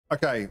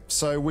Okay,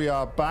 so we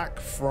are back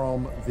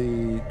from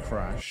the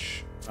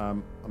crash.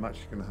 I'm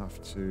actually going to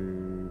have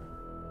to...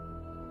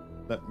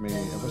 Have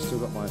I still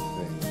got my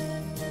thing?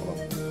 Hold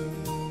on.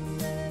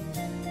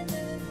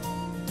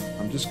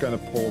 I'm just going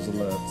to pause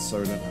alert so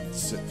we don't have to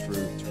sit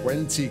through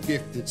 20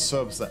 gifted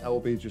subs that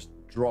LB just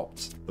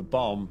dropped the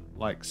bomb.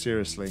 Like,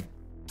 seriously.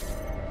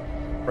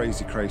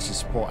 Crazy, crazy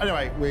support.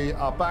 Anyway, we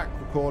are back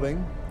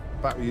recording,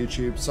 back with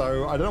YouTube.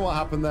 So I don't know what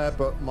happened there,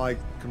 but my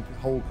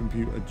whole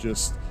computer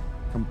just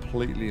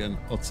completely and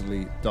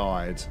utterly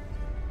died.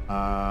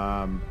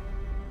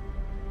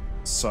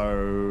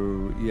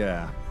 So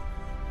yeah.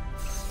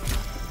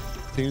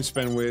 Team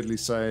Spin weirdly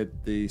said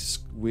the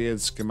weird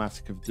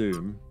schematic of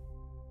Doom,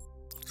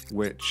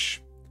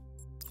 which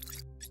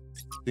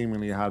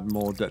seemingly had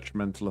more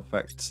detrimental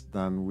effects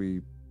than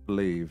we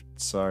believed.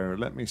 So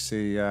let me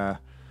see. Let's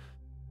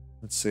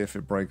see if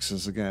it breaks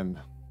us again.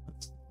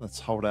 Let's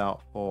hold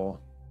out for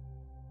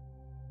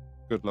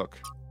good luck.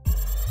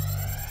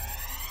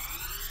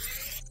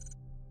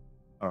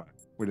 All right,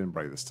 we didn't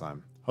break this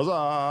time.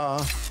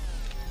 Huzzah!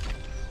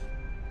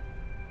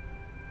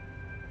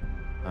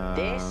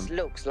 This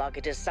looks like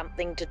it has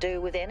something to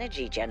do with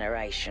energy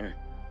generation.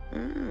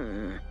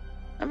 Am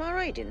I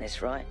reading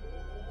this right?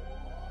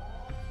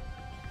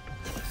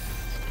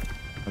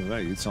 I don't know,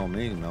 you tell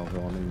me,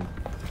 Melville. I mean,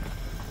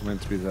 I'm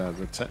meant to be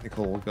the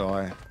technical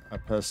guy, a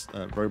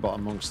robot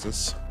amongst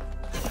us.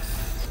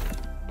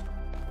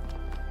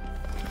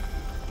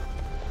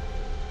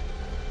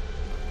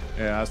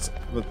 Yeah,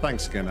 but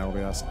thanks again, LB.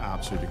 That's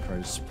absolutely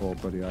crazy support,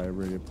 buddy. I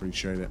really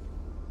appreciate it.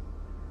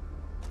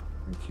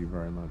 Thank you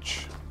very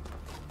much.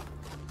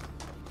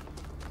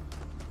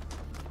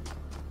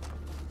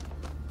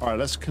 All right,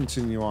 let's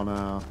continue on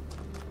our...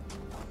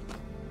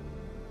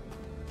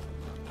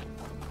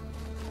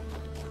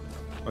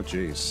 Oh,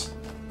 jeez.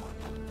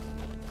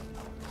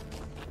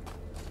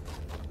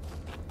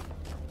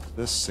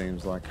 This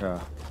seems like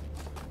a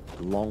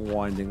long,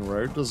 winding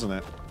road, doesn't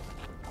it?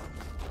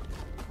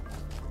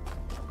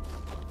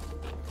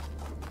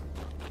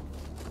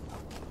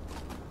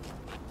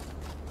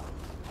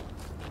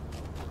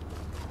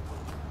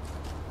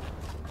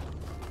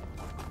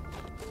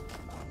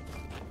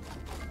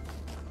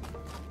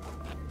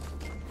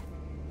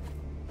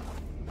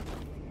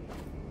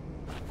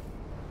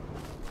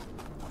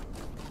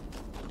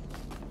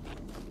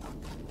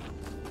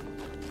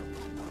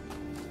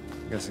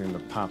 I'm guessing the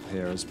path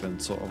here has been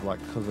sort of like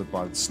covered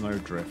by the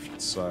snowdrift,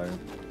 so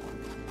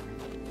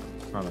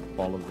trying to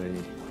follow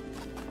the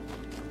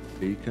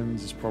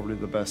beacons is probably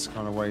the best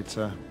kind of way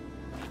to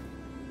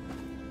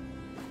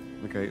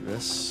navigate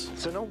this.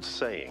 It's an old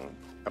saying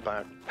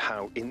about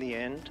how, in the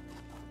end,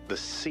 the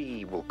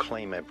sea will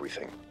claim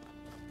everything.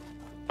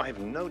 I have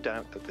no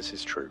doubt that this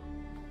is true.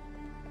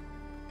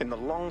 In the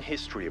long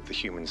history of the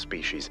human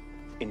species,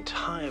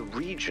 entire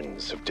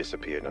regions have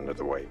disappeared under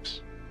the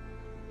waves.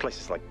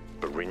 Places like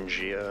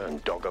Beringia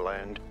and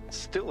Doggerland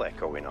still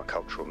echo in our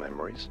cultural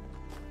memories.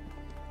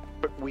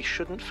 But we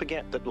shouldn't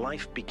forget that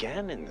life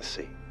began in the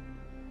sea.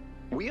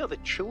 We are the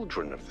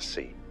children of the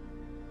sea.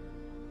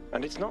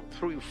 And it's not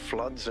through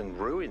floods and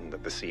ruin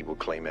that the sea will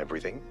claim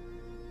everything,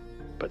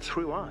 but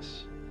through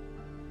us.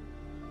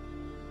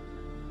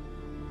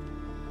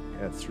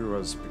 Yeah, through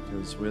us,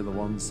 because we're the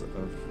ones that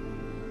have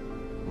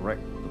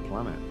wrecked the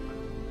planet.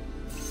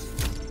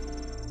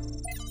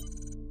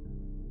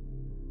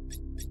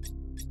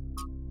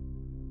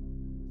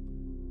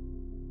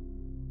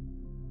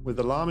 With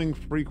alarming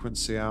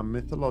frequency, our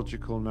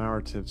mythological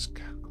narratives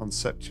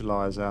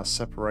conceptualize our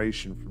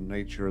separation from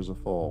nature as a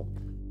fall,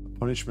 a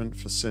punishment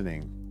for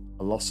sinning,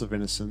 a loss of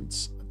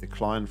innocence, a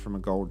decline from a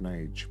golden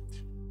age.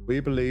 We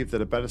believe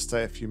that a better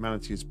state of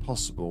humanity is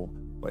possible,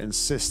 but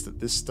insist that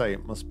this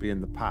state must be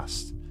in the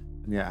past,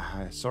 and yet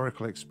our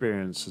historical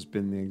experience has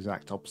been the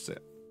exact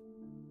opposite.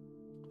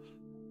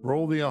 For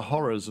all the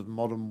horrors of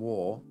modern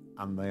war,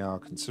 and they are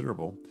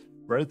considerable,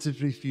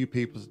 relatively few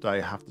people today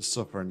have to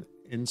suffer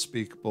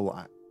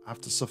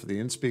the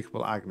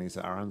unspeakable agonies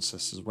that our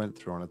ancestors went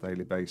through on a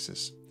daily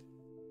basis.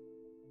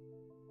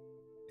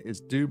 It is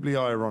doubly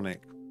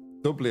ironic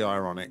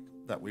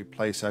that we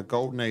place our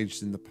golden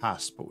ages in the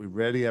past, but we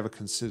rarely ever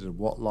consider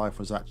what life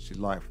was actually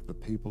like for the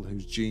people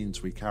whose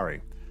genes we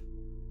carry.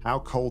 How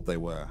cold they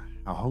were,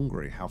 how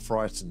hungry, how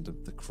frightened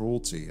of the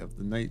cruelty of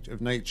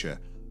nature,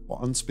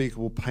 what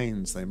unspeakable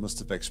pains they must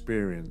have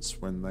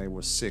experienced when they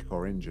were sick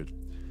or injured.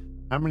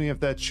 How many of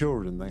their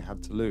children they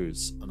had to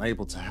lose,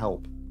 unable to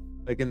help,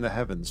 begging the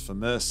heavens for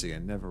mercy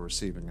and never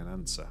receiving an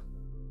answer.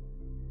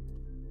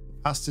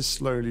 The past is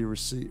slowly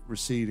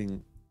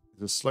receding.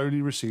 Is a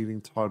slowly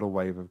receding tidal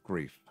wave of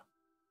grief.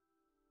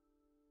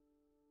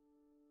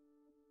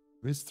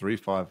 It's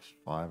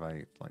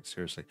 3558. Like,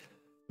 seriously,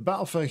 the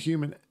battle for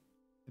human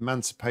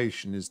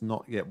emancipation is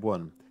not yet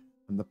won,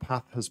 and the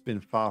path has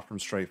been far from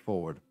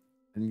straightforward.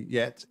 And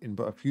yet, in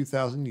but a few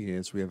thousand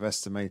years, we have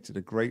estimated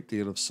a great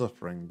deal of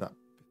suffering that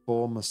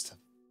before must have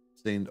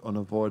seemed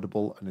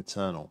unavoidable and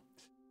eternal.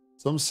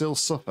 Some still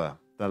suffer,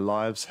 their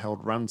lives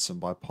held ransom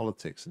by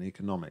politics and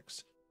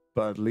economics,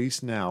 but at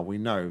least now we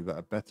know that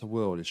a better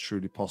world is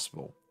truly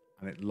possible.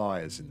 and it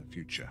lies in the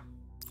future.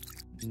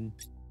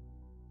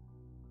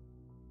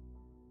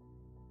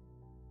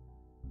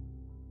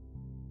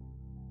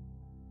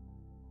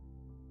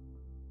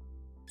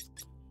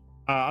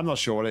 I'm not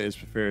sure what it is,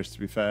 Porphyrius, to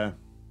be fair.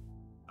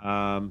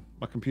 My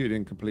computer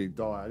didn't completely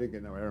die. I didn't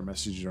get no error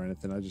messages or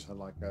anything. I just had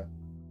like a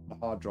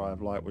hard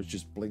drive light was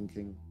just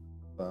blinking,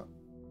 but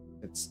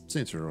it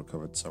seems to have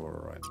recovered, so we're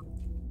all right.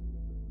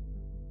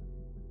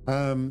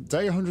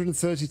 Day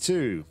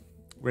 132.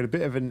 We had a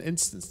bit of an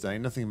instance day,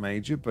 nothing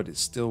major, but it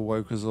still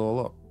woke us all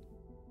up.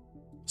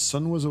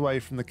 Sun was away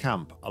from the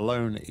camp,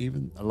 alone,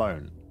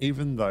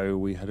 even though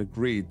we had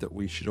agreed that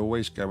we should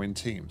always go in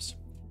teams,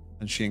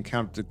 and she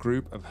encountered a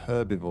group of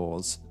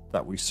herbivores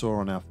that we saw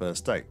on our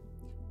first date.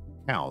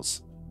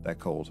 Cows, they're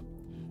called.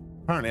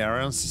 Apparently our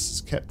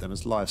ancestors kept them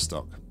as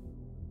livestock.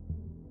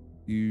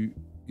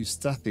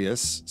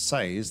 Eustathius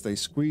says they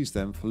squeeze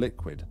them for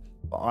liquid,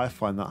 but I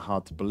find that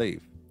hard to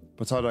believe.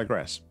 But I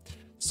digress.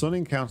 Sun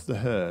encountered the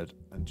herd,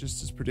 and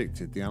just as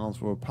predicted, the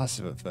animals were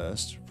passive at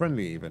first,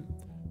 friendly even.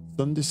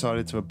 Sun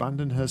decided to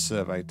abandon her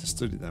survey to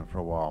study them for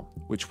a while,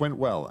 which went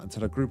well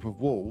until a group of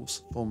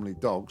wolves, formerly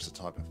dogs, a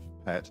type of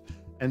pet,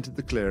 entered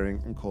the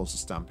clearing and caused a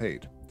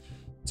stampede.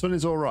 Sun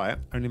is alright,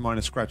 only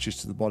minor scratches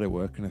to the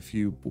bodywork and a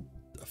few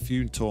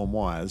torn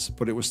wires,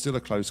 but it was still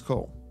a close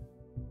call.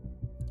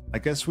 I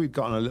guess we'd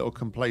gotten a little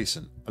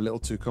complacent, a little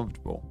too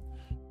comfortable.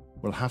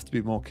 We'll have to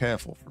be more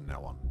careful from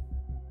now on.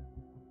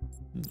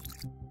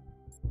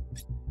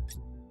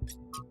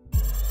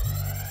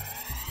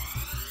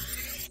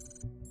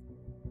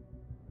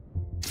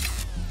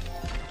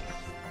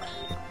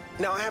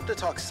 Now I have to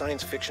talk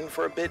science fiction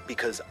for a bit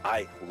because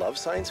I love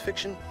science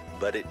fiction,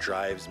 but it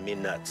drives me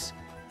nuts.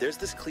 There's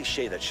this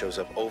cliche that shows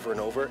up over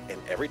and over, and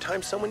every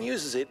time someone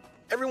uses it,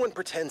 everyone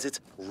pretends it's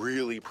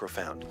really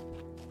profound.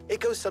 It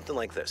goes something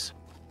like this.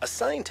 A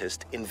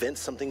scientist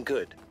invents something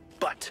good,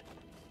 but,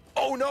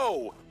 oh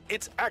no,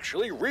 it's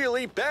actually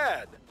really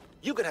bad.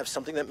 You could have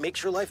something that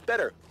makes your life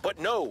better, but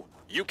no,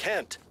 you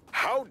can't.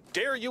 How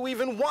dare you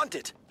even want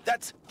it?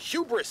 That's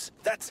hubris.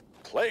 That's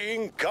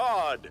playing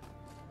God.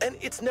 And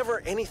it's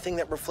never anything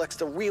that reflects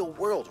the real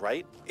world,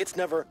 right? It's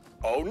never,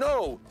 oh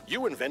no,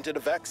 you invented a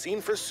vaccine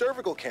for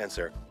cervical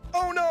cancer.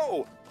 Oh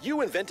no,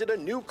 you invented a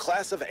new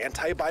class of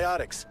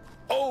antibiotics.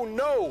 Oh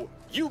no,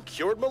 you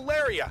cured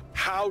malaria.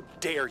 How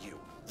dare you?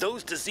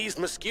 Those diseased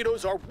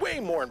mosquitoes are way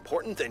more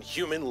important than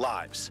human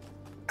lives.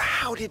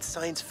 How did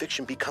science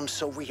fiction become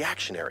so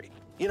reactionary?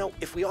 You know,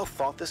 if we all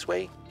thought this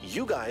way,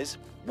 you guys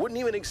wouldn't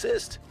even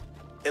exist.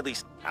 At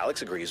least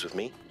Alex agrees with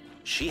me.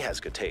 She has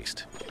good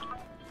taste.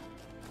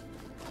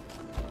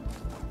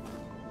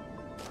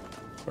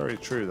 Very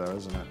true, though,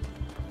 isn't it?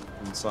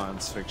 In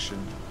science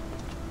fiction,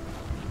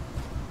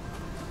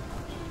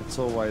 it's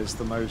always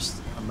the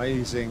most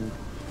amazing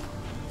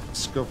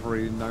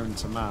discovery known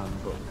to man,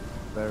 but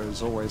there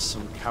is always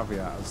some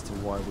caveat as to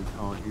why we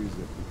can't use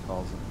it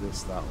because of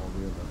this, that, or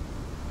the other.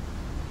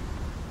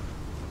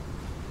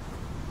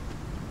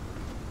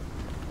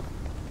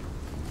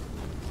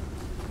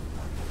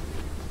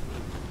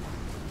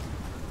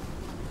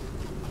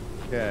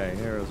 Okay,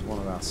 here is one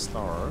of our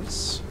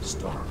stars.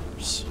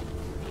 Stars.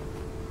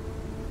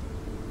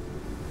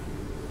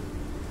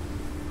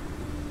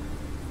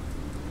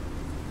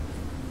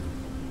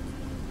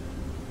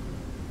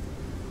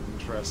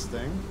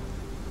 Interesting.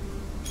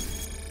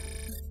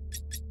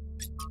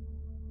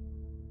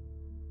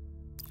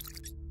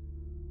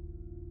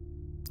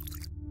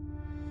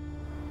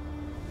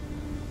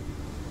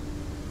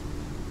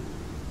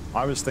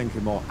 I was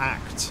thinking more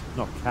act,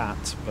 not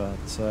cat, but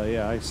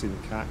yeah, I see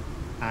the cat.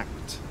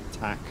 Act,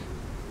 attack.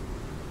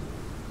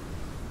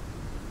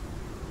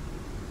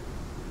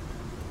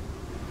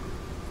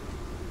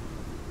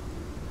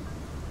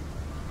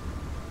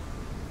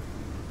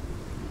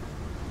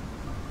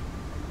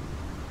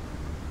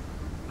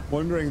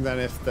 Wondering then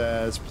if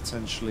there's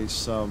potentially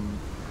some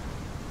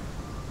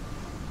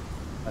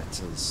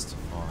letters to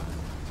find,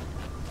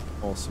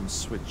 or some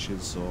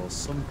switches, or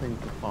something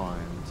to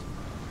find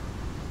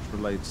which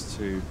relates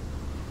to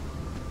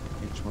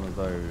each one of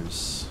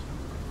those,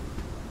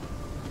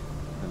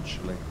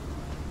 potentially.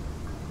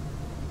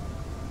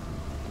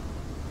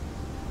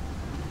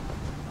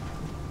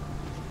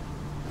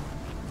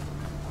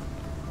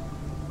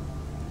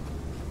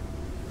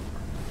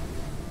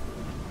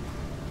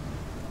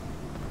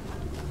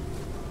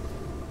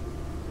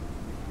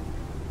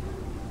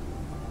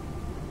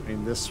 I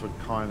mean, this would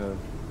kind of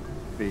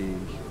be...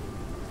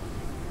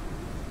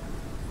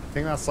 I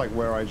think that's like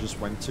where I just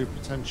went to,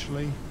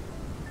 potentially.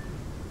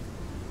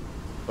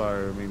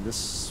 So, I mean,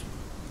 this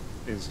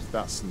is...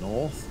 that's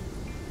north.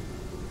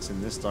 It's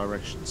in this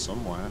direction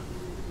somewhere.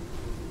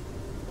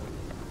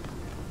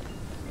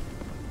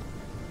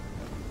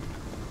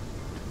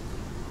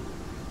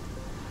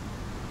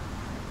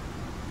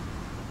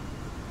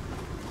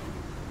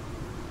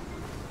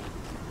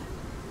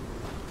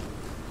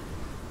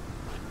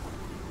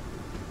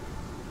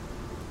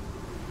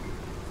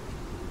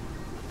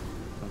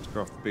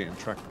 Go off the beaten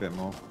track a bit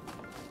more.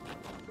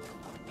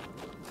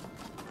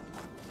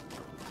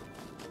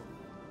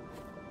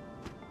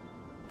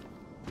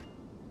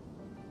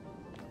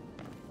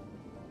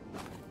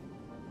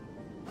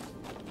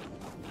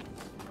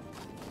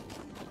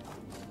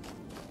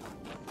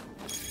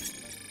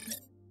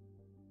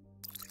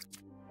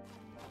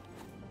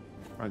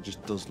 It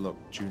just does look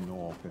due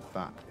north, if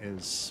that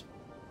is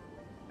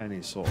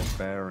any sort of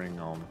bearing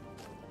on.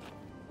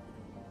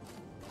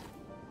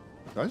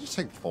 Did I just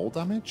take fall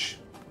damage?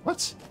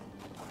 What?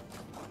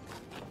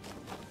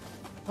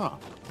 Ah,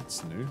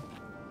 that's new.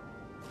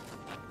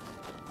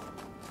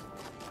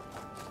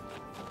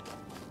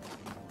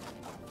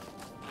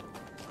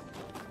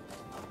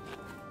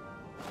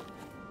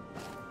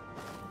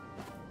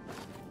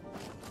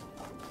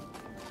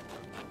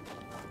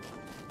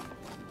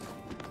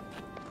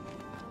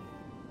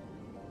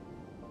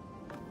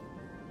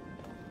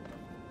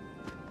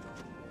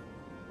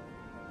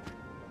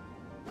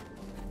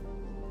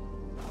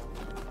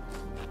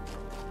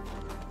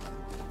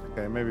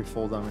 Okay, maybe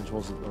fall damage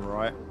wasn't the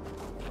right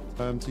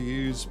term to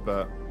use,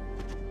 but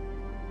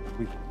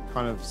we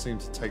kind of seem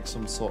to take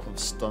some sort of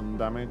stun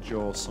damage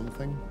or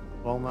something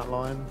along that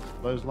line,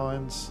 those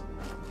lines.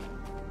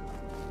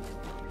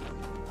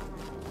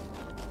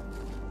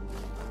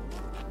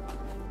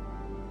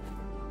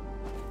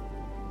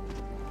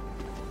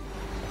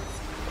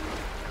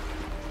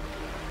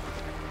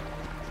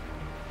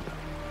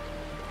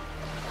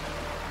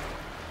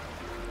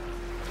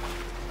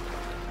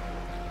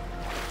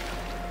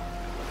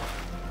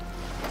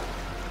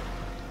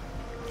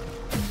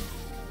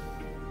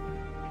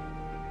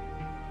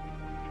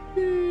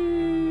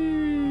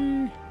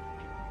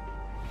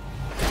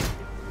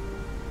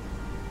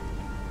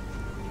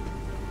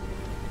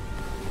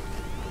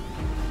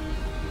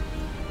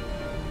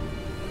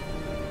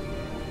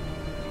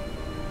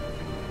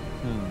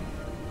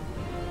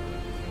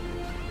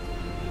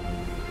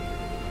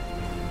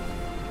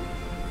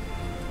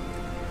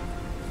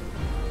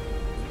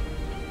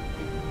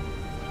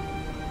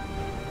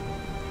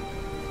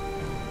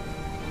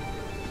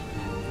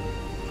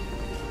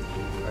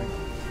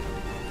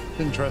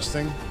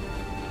 Interesting.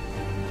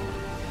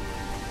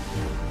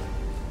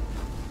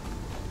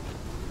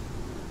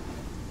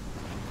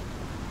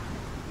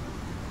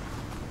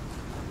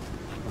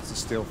 Not to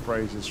steal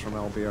phrases from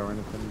LB or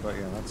anything, but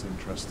yeah, that's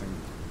interesting.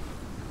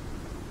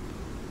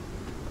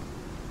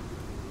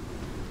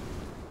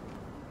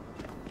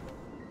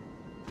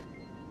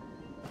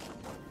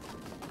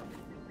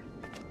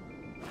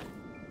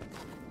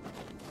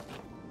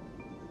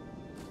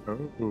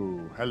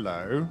 Oh,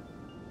 hello.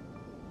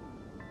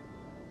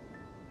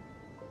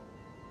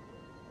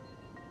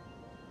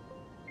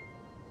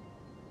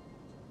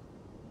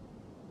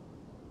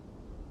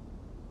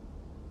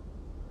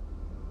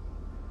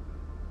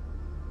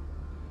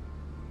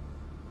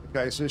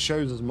 Okay, so it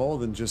shows us more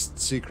than just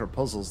secret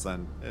puzzles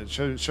then. It's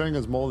showing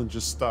us more than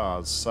just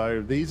stars.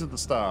 So these are the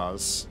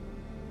stars.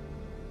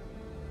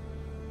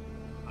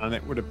 And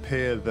it would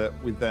appear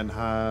that we then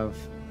have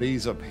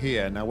these up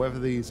here. Now, whether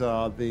these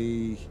are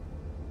the...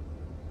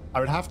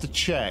 I would have to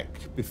check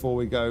before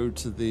we go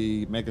to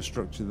the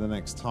megastructure the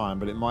next time,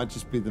 but it might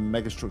just be the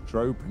megastructure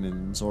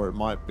openings, or it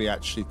might be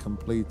actually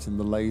completing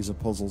the laser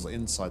puzzles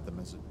inside the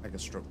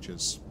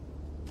megastructures.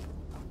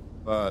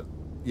 But,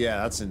 yeah,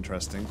 that's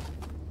interesting.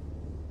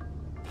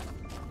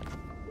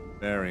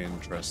 Very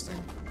interesting.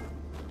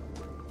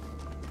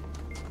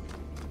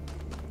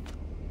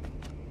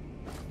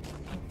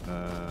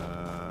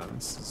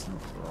 This is not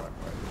the right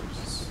way.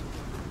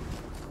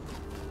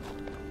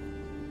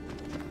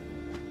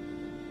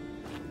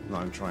 No,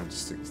 I'm trying to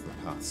stick to the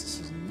paths. This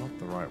is not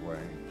the right way.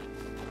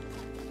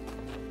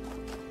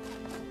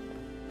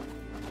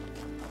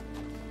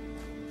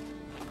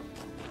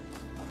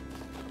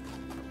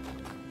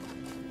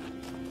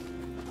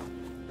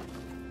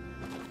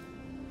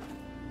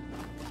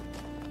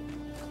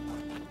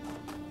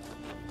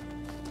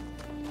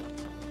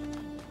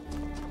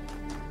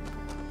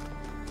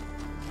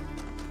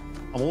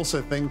 I'm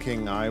also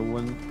thinking I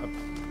wouldn't...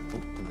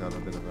 Oh, we got a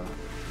bit of a...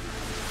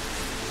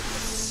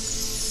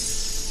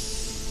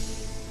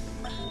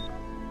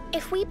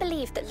 If we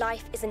believe that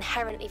life is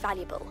inherently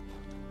valuable,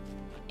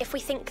 if we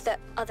think that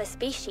other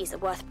species are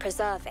worth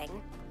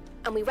preserving,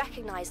 and we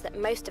recognize that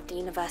most of the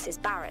universe is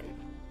barren,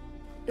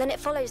 then it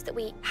follows that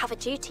we have a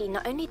duty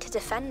not only to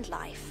defend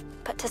life,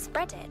 but to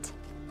spread it.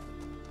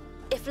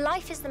 If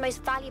life is the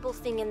most valuable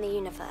thing in the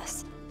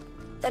universe,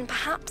 then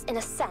perhaps, in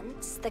a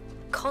sense, the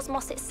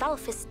cosmos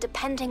itself is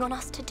depending on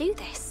us to do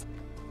this.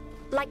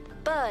 Like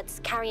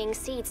birds carrying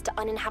seeds to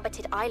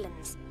uninhabited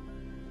islands.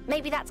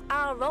 Maybe that's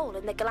our role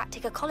in the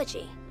galactic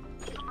ecology.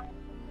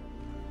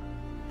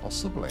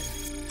 Possibly.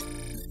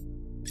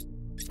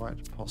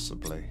 Quite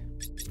possibly.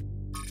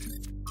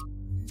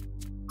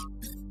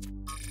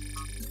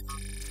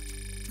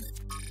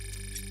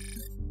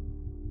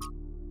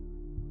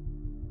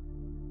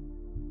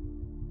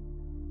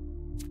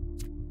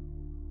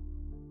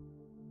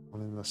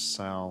 One in the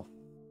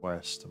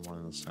southwest and one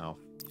in the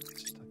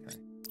southeast. Okay.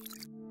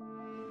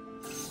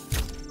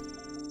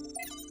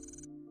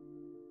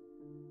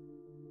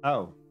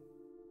 Oh.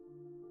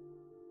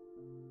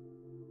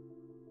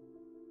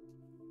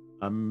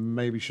 I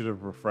maybe should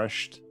have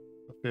refreshed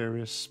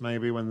Furious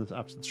maybe when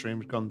after the stream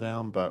had gone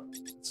down, but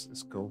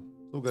it's cool.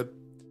 It's all good.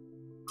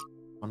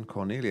 On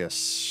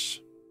Cornelius.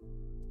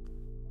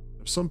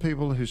 There are some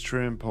people whose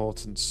true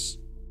importance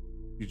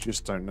you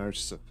just don't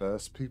notice at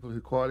first. People who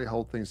quietly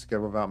hold things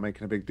together without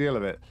making a big deal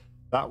of it.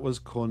 That was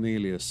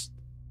Cornelius.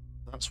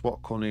 That's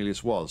what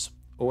Cornelius was.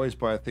 Always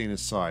by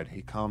Athena's side,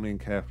 he calmly and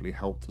carefully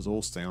helped us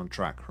all stay on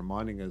track,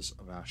 reminding us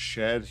of our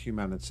shared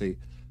humanity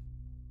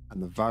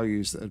and the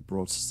values that had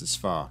brought us this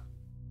far.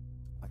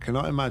 I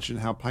cannot imagine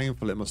how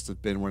painful it must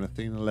have been when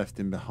Athena left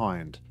him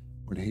behind.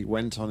 When he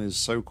went on his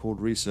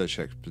so-called research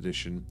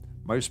expedition,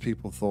 most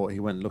people thought he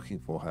went looking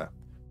for her.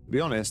 To be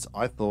honest,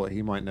 I thought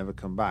he might never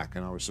come back,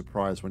 and I was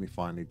surprised when he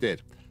finally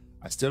did.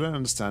 I still don't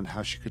understand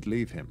how she could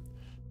leave him.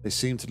 They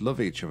seemed to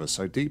love each other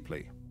so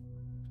deeply.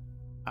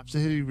 After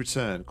he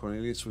returned,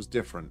 Cornelius was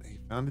different. He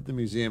founded the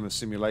Museum of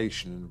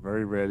Simulation and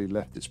very rarely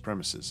left its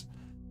premises.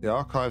 The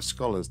archive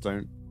scholars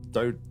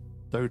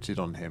doted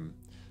on him,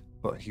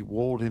 but he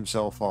walled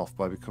himself off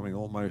by becoming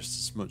almost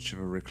as much of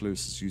a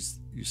recluse as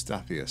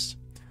Eustathius.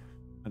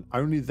 And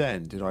only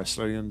then did I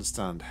slowly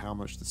understand how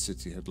much the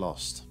city had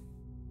lost.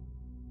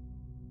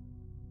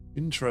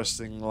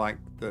 Interesting, like,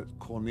 that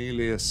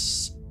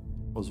Cornelius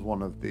was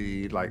one of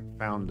the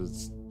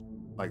founders,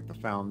 the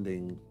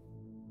founding,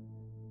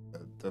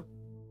 the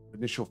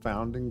initial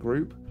founding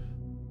group.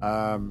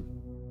 And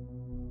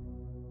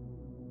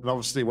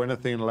obviously when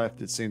Athena left,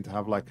 it seemed to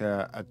have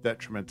a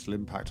detrimental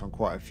impact on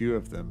quite a few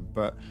of them.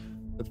 But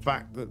the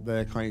fact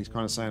that he's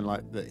kind of saying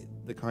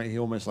that he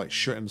almost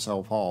shut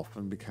himself off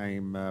and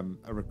became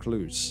a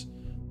recluse,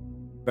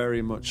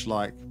 very much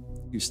like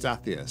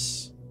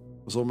Eustathius,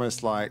 was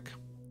almost like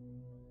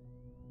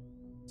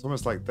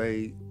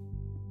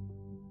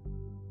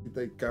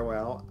they go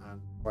out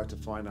and try to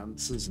find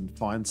answers and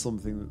find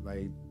something that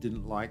they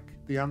didn't like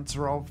the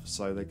answer of,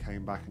 so they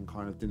came back and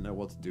kind of didn't know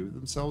what to do with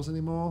themselves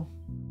anymore?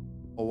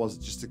 Or was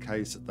it just a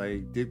case that they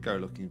did go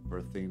looking for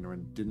Athena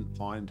and didn't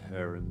find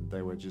her, and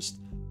they were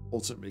just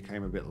ultimately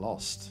became a bit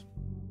lost?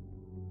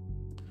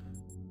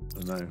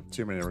 I don't know,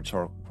 too many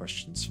rhetorical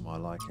questions for my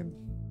liking.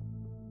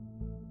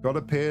 God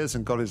appears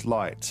and God is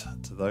light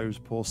to those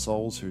poor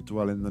souls who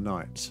dwell in the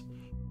night.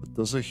 But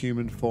does a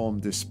human form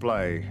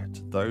display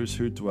to those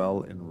who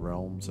dwell in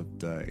realms of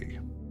day?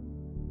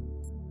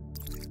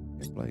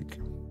 Hey, Blake.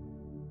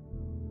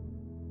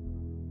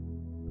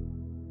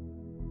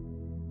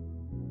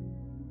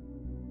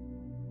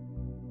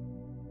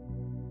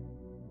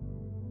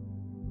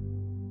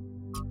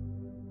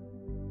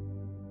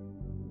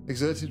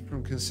 Exerted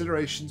from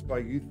considerations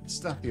by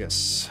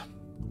Eustathius.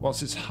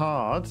 Whilst it's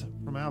hard,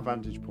 from our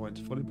vantage point,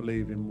 to fully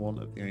believe in one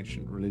of the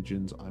ancient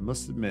religions, I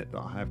must admit that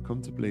I have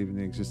come to believe in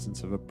the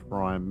existence of a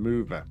prime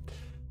mover.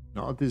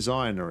 Not a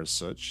designer as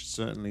such,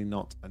 certainly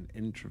not an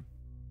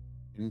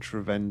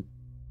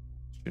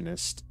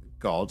interventionist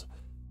god,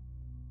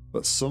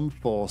 but some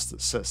force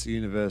that sets the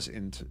universe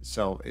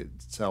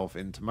itself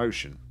into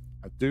motion.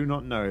 I do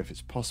not know if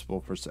it's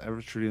possible for us to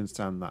ever truly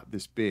understand that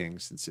this being,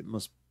 since it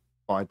must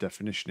by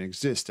definition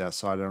exist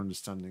outside our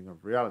understanding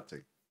of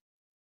reality.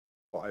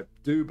 But I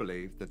do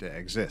believe that it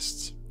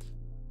exists.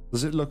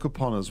 Does it look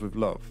upon us with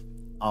love?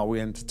 Are we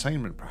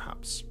entertainment,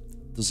 perhaps?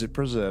 Does it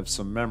preserve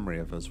some memory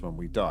of us when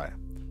we die?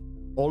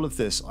 All of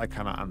this I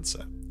cannot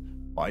answer,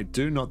 but I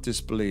do not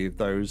disbelieve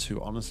those who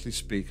honestly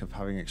speak of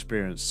having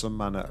experienced some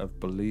manner of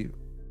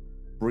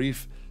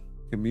brief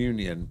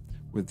communion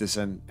with this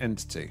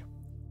entity.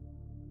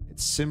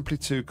 It's simply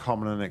too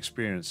common an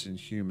experience in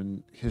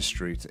human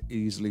history to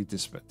easily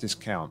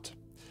discount.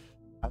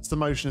 As the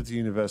motion of the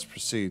universe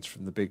proceeds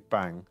from the Big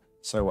Bang,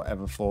 so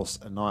whatever force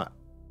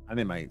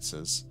animates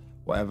us,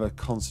 whatever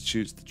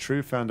constitutes the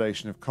true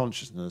foundation of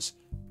consciousness,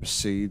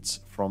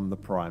 proceeds from the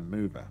prime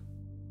mover.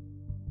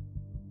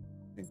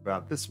 Think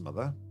about this,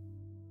 Mother.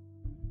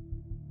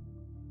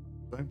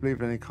 I don't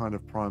believe in any kind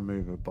of prime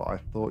mover, but I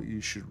thought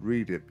you should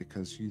read it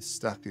because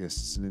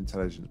Eustathius is an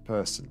intelligent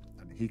person,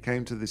 and he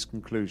came to this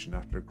conclusion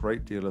after a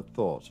great deal of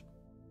thought.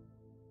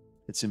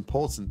 It's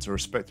important to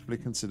respectfully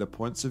consider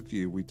points of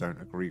view we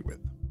don't agree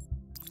with.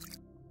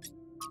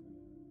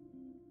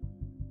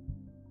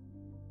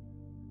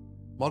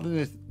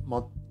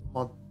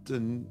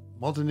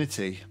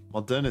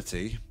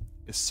 Modernity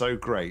is so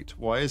great.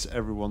 Why is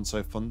everyone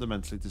so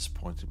fundamentally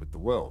disappointed with the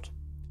world?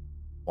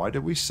 Why do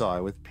we sigh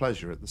with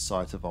pleasure at the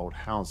sight of old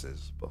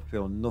houses, but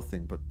feel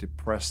nothing but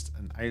depressed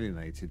and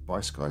alienated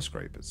by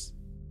skyscrapers?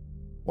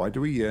 Why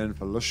do we yearn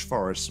for lush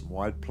forests and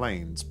wide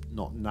plains,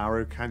 not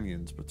narrow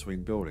canyons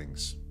between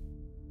buildings?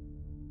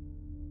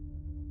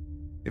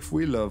 If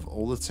we love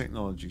all the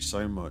technology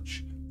so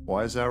much,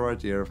 why is our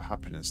idea of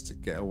happiness to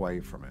get away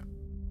from it?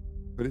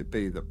 Could it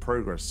be that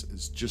progress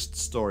is just a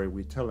story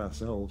we tell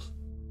ourselves?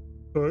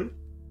 To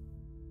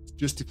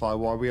justify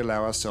why we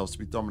allow ourselves to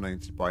be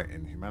dominated by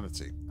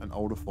inhumanity, and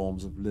older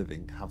forms of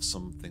living have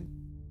something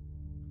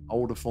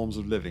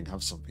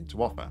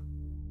to offer.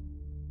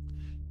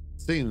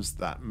 It seems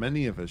that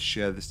many of us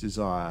share this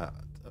desire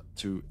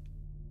to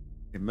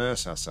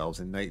immerse ourselves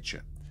in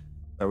nature.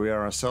 Though we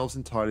are ourselves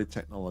entirely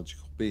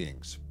technological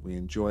beings, we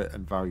enjoy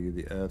and value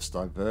the Earth's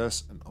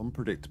diverse and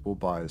unpredictable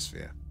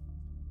biosphere.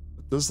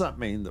 But does that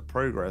mean that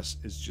progress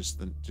is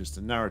just a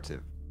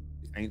narrative?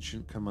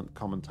 ancient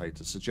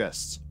commentator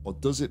suggests? Or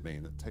does it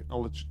mean that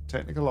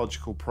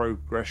technological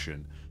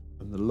progression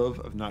and the love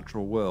of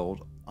natural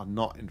world are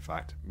not, in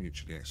fact,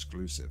 mutually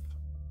exclusive?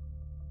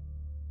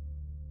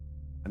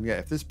 And yet,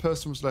 if this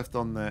person was left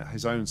on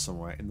his own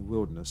somewhere in the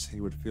wilderness, he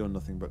would feel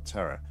nothing but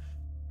terror.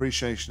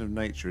 Appreciation of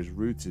nature is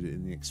rooted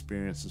in the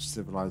experience of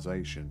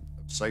civilization,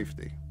 of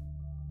safety.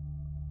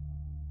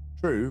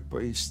 True,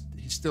 but he's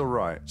still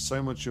right.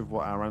 So much of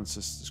what our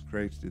ancestors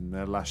created in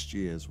their last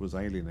years was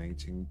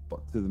alienating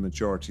to the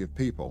majority of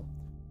people.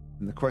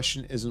 And the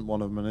question isn't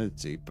one of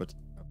monadity, but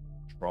of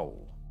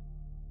control.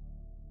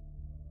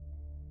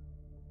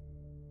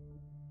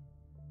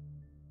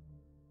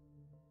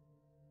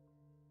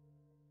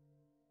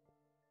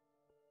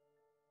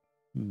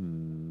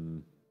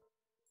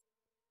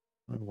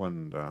 I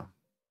wonder.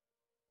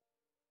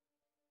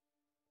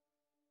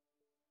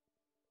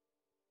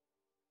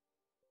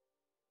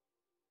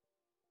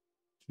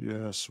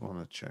 Just want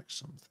to check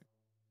something.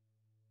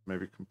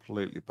 Maybe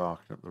completely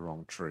barking up the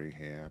wrong tree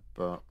here,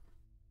 but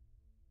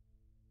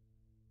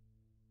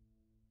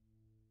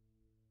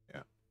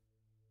yeah,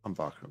 I'm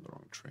barking up the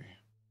wrong tree.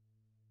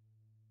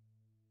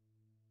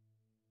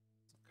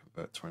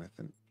 Convert to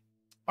anything.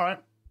 All right.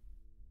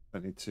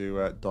 Don't need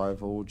to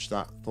divulge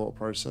that thought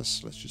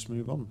process. Let's just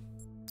move on.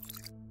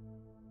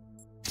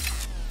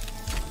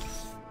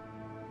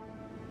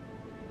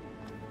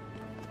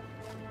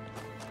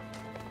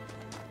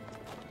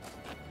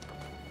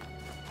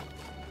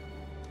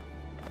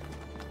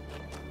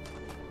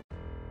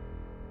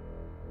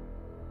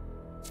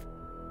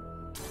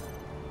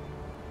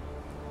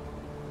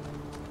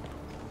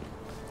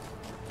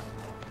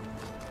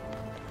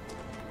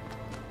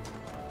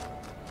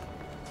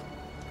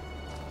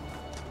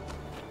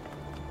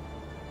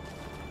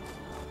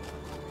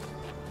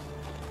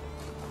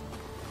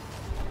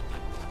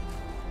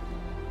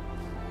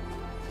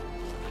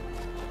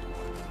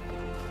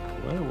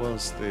 Where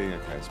was the...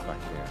 Okay, it's back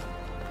here.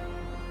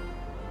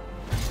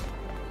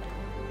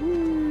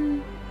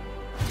 Woo.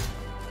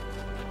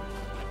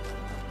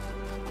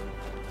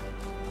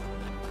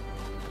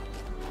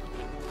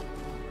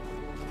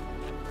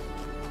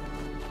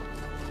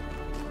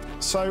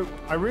 So,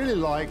 I really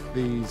like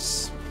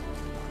these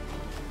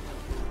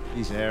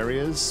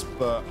areas,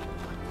 but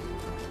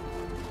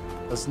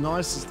as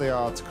nice as they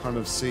are to kind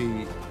of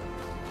see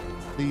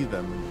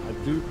them, I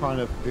do kind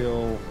of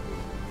feel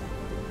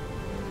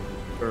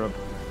are a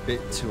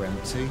bit too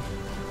empty.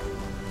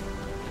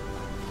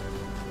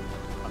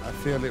 I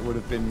feel it would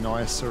have been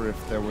nicer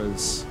if there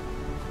was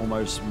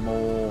almost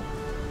more.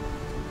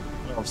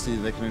 Obviously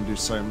they can only do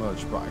so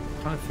much, but I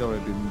kind of feel it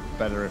would have been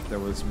better if there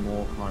was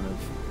more kind of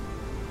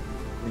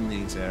in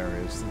these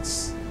areas.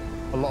 It's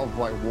a lot of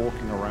like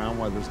walking around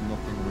where there's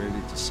nothing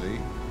really to see.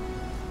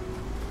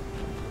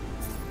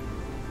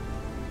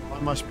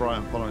 I'm most bright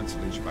and following to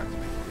lead you back to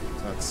me.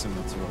 So that's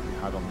similar to what we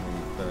had on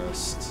the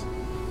first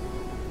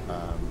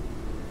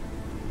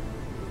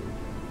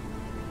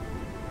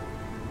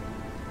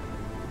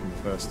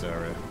first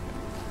area,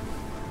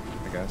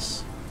 I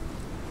guess.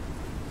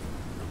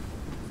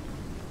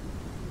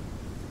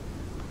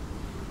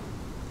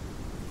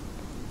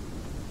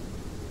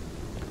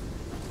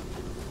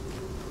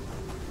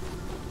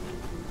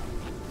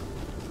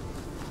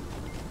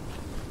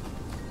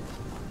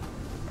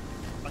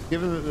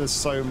 Given that there's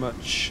so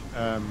much,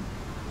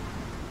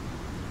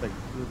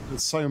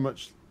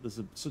 there's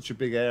such a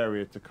big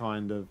area to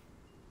kind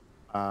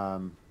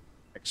of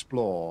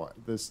explore.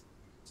 There's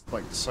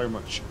like so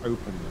much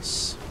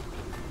openness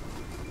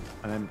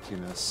and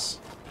emptiness.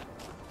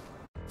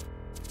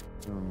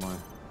 Oh, my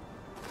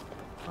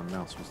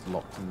mouse was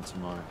locked into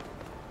my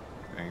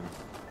game.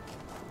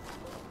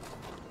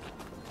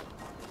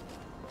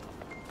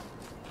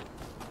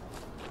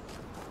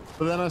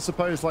 But then I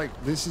suppose like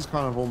this is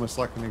kind of almost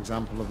like an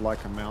example of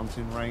like a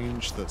mountain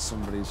range that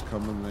somebody's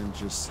come and then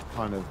just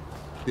kind of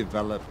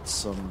developed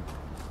some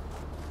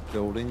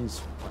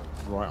buildings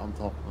right on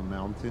top of a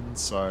mountain.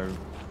 So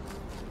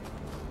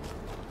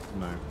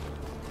no.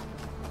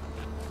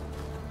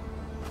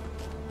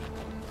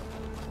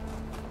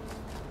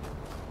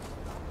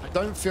 I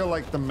don't feel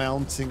like the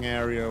mounting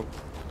area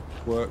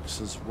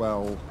works as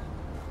well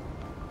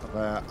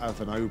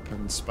of an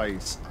open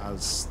space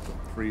as the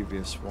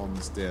previous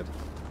ones did.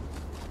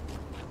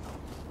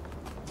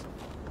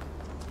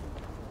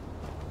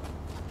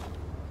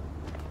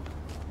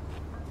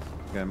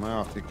 Again, my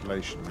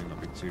articulation may not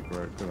be too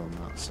good on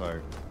that, so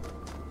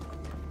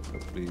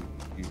hopefully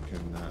you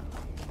can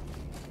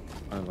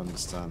kind of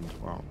understand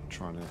what I'm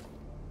trying to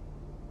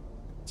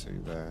get to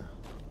there.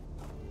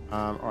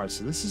 Alright,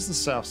 so this is the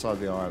south side of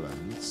the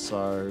island,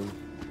 so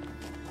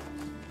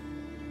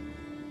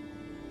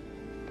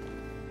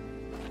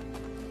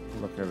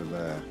look over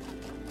there.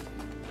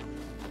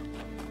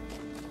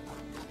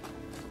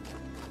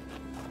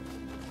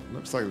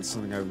 Looks like there's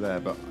something over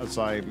there, but as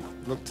I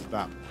looked at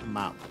that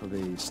map for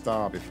the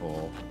star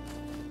before,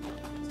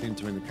 it seemed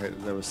to indicate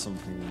that there was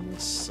something in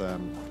this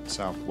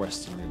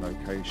southwesterly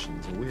location.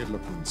 It's a weird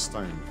looking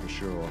stone for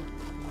sure.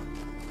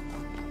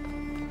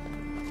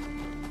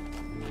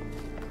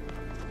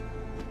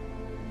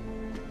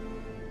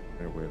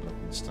 weird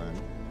looking stone.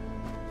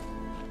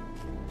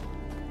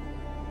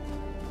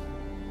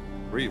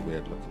 3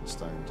 weird looking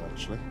stones,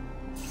 actually.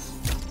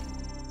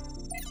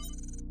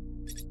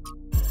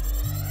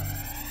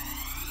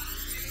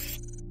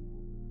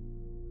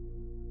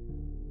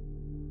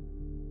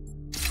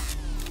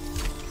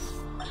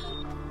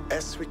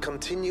 As we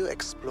continue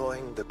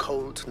exploring the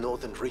cold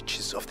northern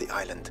reaches of the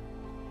island,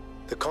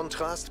 the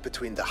contrast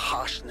between the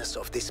harshness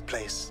of this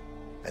place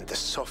and the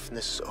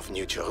softness of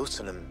New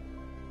Jerusalem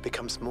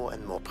becomes more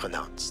and more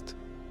pronounced.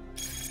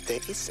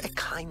 There is a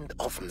kind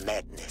of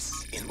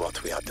madness in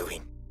what we are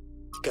doing,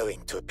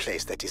 going to a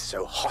place that is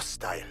so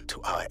hostile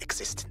to our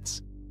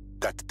existence.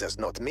 That does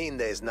not mean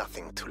there is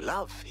nothing to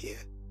love here.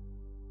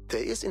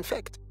 There is, in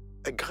fact,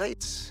 a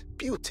great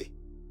beauty,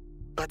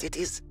 but it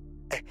is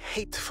a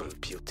hateful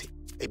beauty.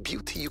 A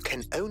beauty you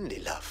can only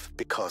love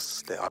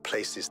because there are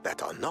places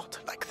that are not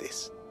like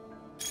this.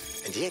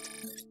 And yet,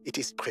 it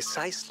is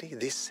precisely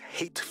this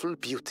hateful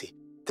beauty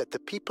that the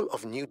people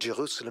of New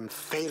Jerusalem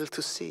fail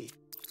to see,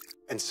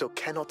 and so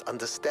cannot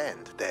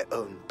understand their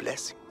own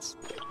blessings.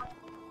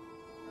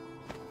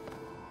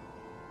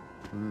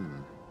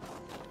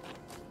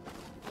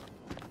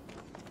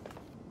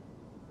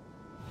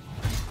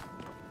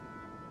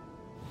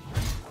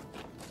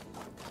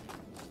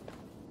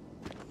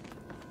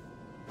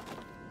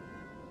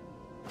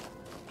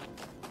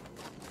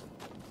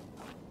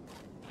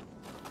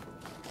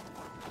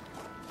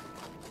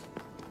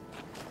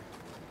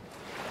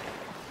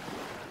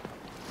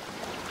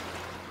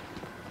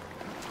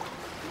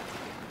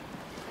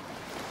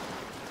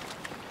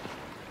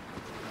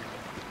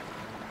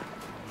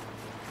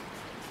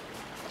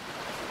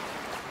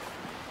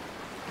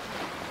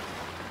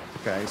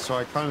 Okay, so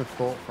I kind of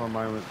thought for a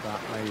moment that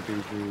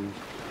maybe the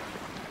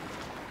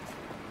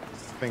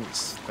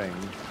Sphinx thing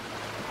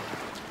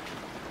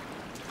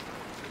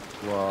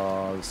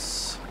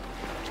was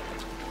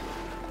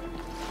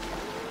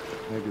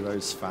maybe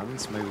those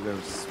fans, maybe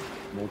there's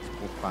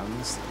multiple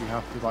fans that you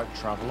have to like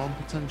travel on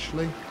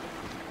potentially.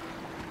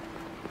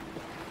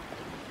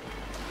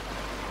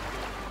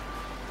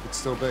 Could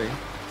still be.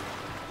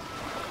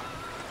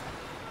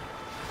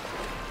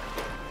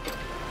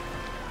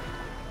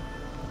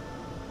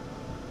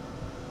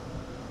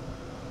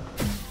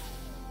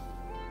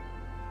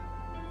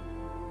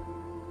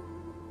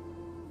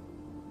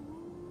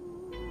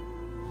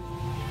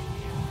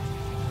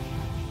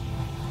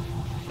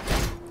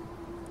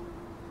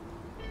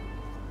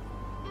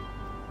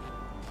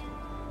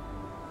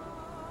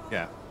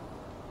 Yeah.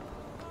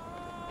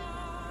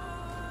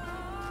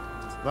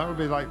 So that would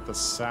be like the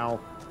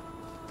south.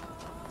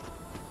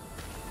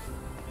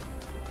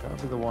 That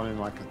would be the one in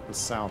like the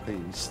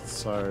southeast.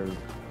 So,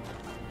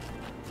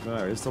 I don't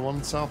know, is the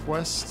one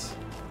southwest?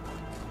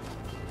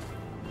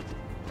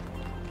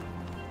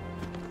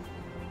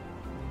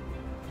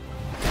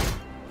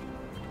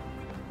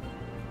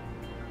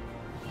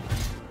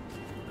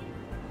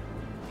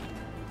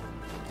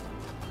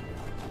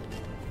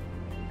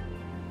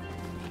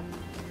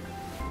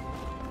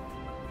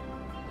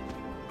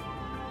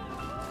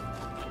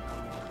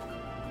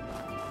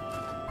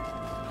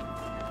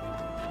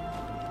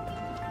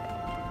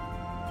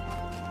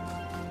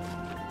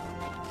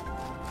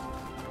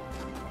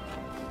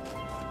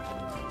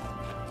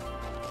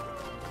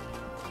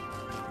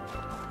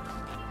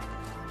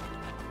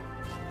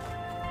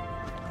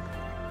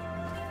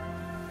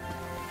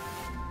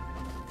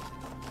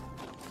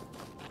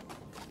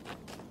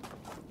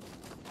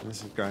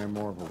 This is going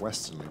more of a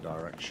westerly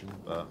direction,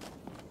 but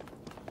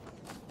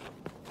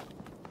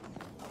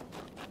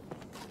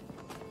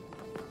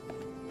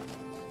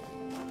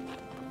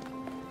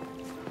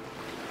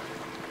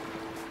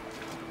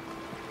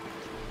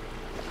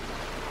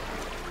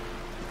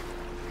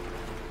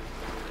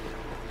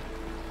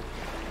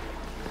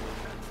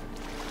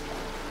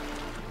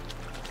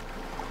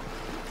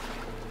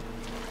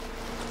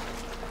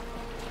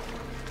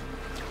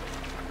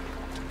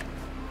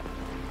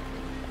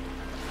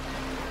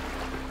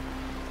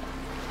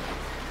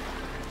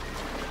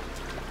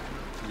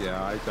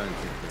yeah, I don't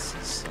think this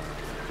is.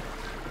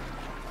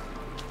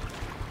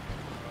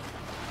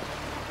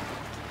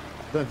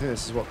 I don't think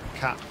this is what the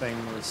cat thing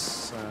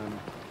was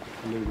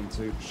alluding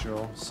to for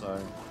sure.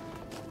 So,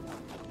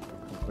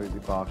 completely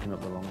barking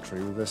up the wrong tree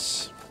with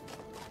this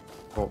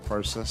thought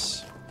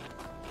process.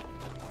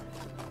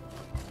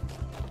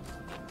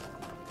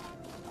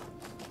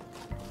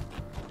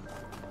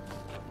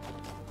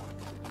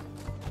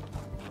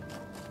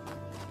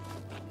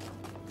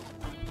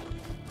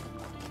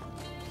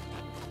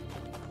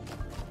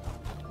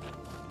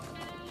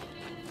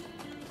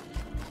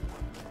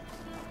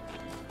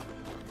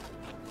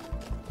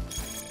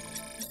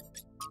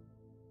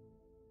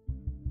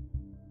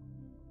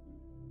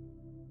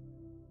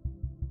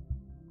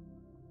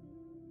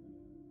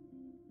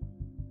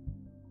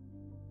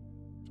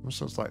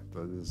 Almost looks like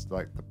there's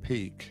like the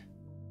peak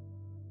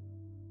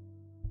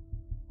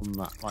on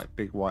that like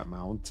big white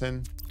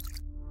mountain.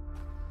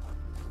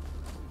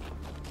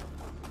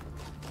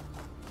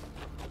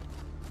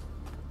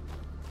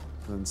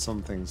 And then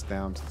some things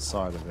down to the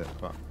side of it,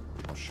 but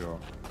I'm not sure.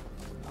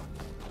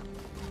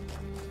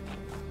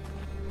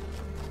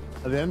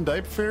 At the end,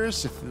 Ape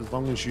Fierce, as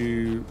long as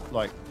you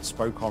like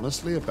spoke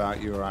honestly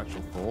about your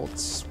actual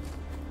thoughts,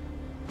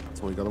 that's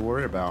all you got to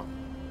worry about.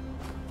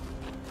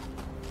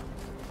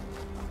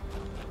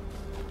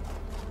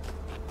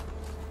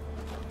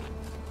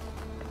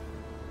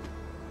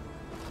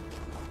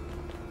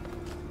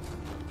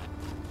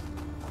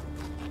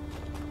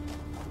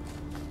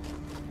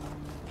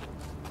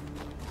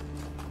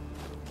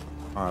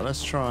 All right,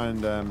 let's try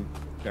and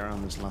get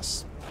around this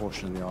last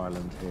portion of the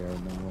island here,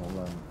 and then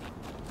we'll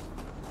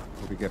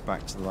maybe get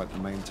back to the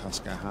main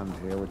task at hand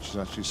here, which is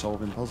actually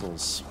solving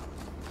puzzles.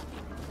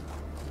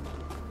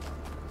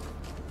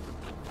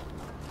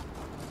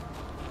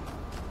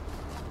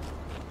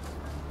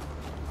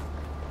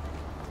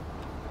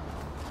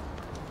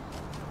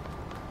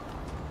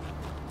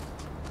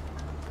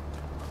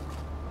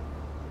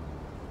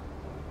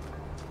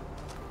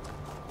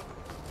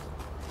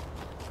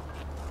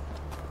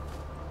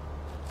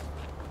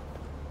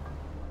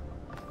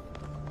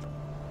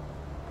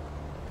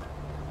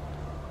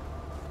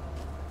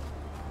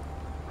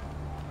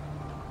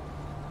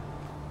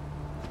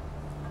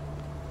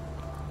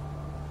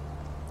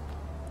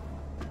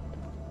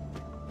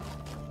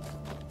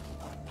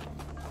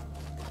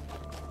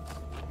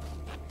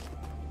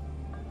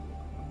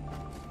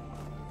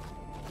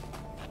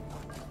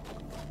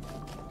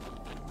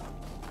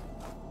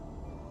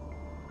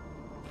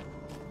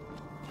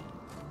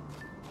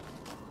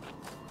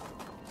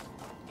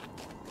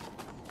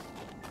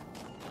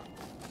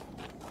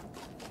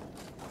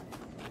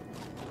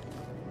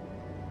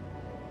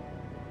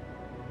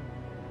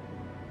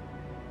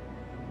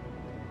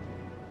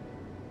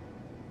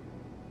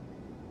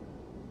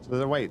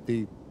 So wait,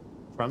 the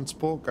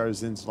transport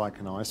goes into like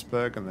an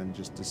iceberg and then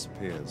just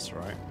disappears,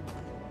 right?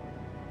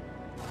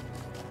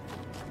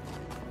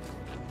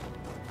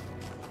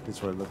 This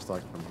is what it looks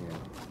like from here.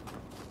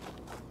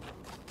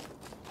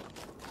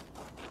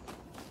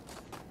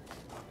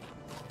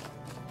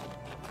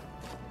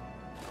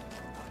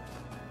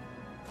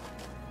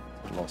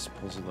 Lost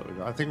puzzle that we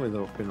got. I think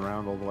we've been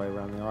around all the way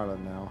around the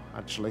island now,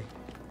 actually.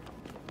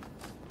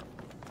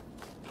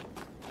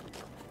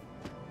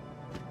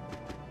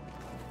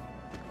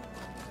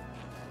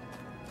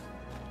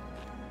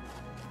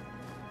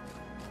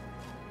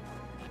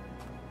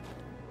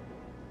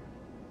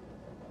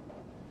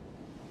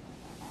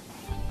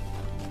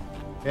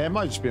 Yeah, it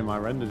might just be my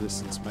render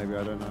distance, maybe,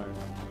 I don't know.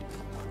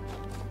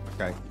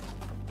 Okay.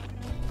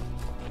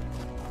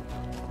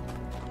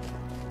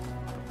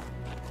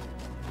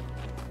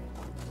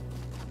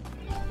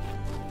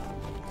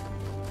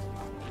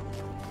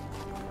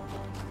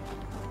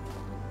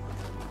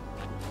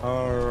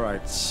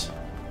 Alright.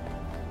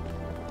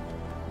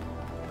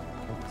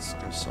 Let's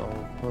go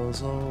solve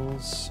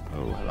puzzles.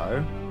 Oh,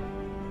 hello.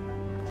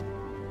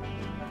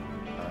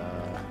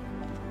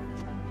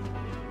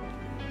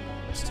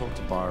 Let's talk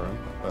to Byron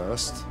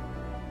first.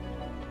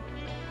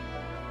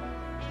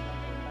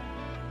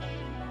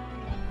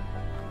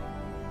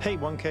 Hey,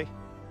 1K.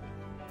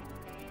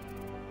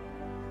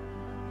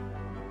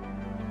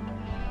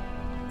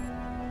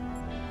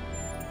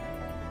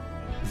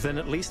 Then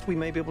at least we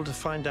may be able to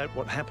find out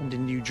what happened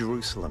in New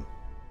Jerusalem,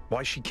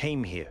 why she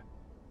came here.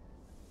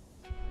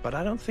 But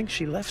I don't think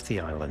she left the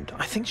island.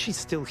 I think she's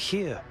still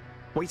here,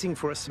 waiting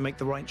for us to make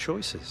the right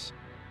choices.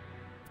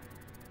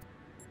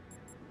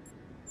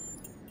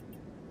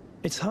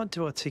 It's hard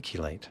to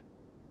articulate.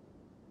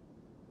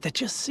 There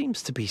just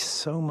seems to be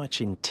so much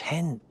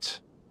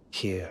intent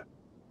here.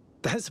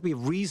 There has to be a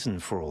reason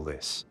for all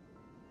this.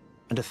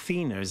 And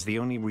Athena is the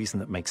only reason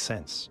that makes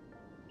sense.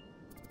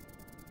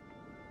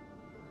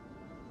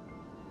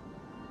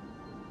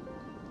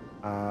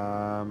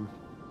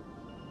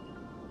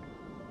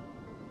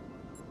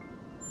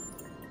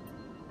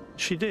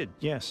 She did,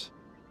 yes.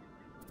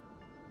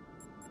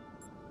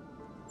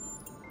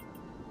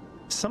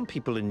 Some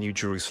people in New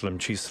Jerusalem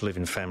choose to live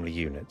in family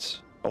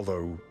units,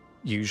 although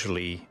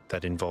usually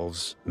that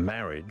involves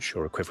marriage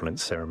or equivalent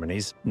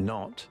ceremonies,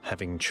 not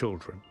having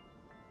children.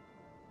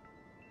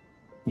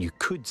 You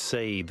could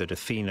say that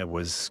Athena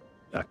was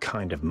a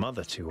kind of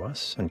mother to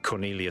us, and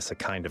Cornelius a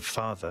kind of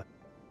father,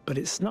 but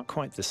it's not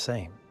quite the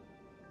same.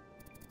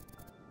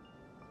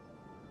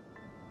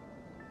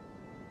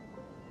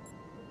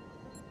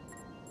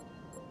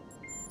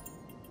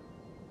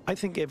 I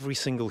think every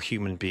single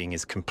human being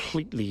is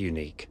completely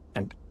unique,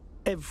 and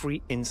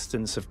every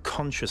instance of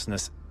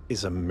consciousness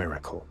is a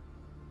miracle.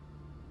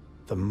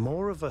 The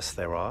more of us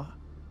there are,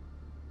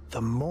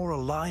 the more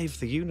alive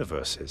the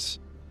universe is.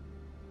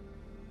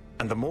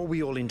 And the more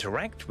we all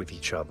interact with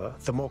each other,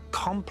 the more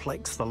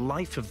complex the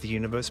life of the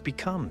universe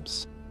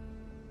becomes.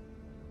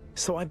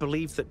 So I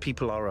believe that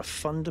people are a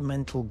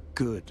fundamental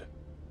good.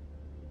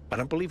 I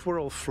don't believe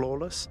we're all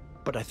flawless,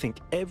 but I think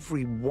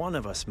every one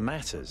of us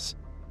matters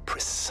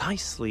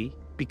precisely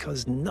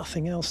because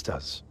nothing else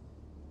does.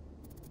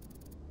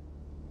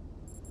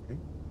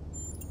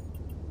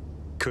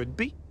 Could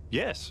be,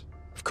 yes,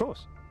 of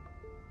course.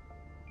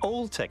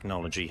 All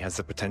technology has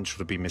the potential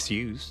to be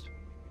misused,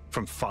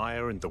 from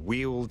fire and the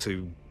wheel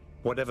to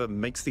whatever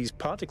makes these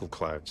particle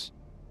clouds.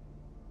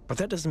 But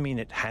that doesn't mean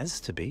it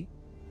has to be.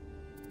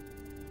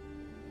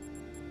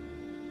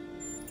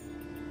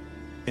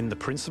 In the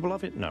principle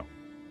of it, no.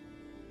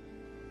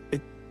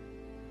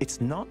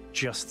 It's not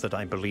just that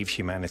I believe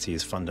humanity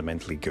is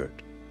fundamentally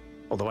good,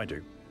 although I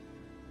do.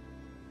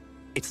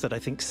 It's that I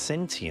think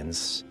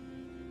sentience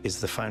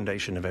is the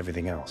foundation of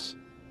everything else.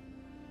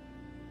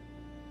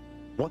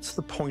 What's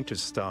the point of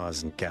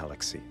stars and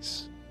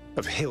galaxies,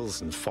 of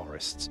hills and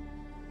forests,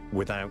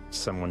 without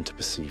someone to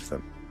perceive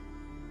them?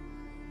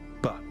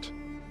 But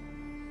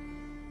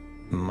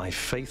my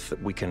faith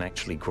that we can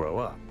actually grow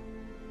up,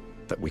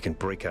 that we can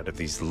break out of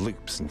these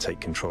loops and take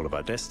control of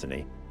our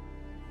destiny,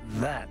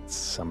 that's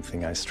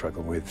something I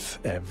struggle with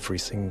every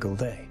single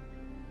day.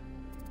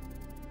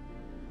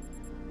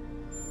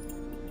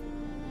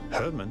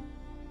 Herman,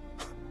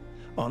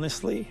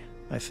 honestly,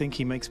 I think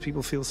he makes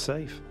people feel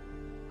safe.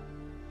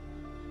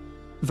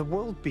 The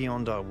world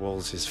beyond our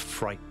walls is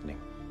frightening.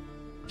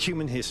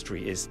 Human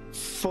history is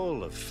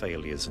full of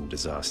failures and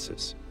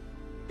disasters.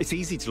 It's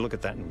easy to look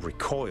at that and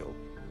recoil.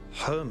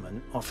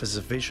 Herman offers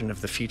a vision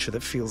of the future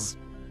that feels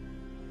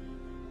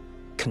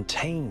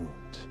contained,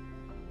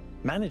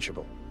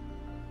 manageable.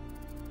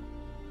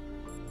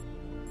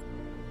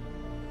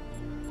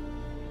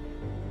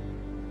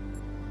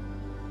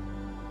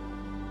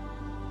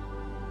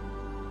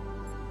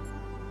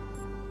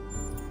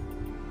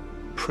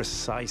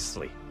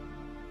 Precisely.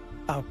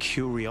 Our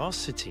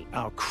curiosity,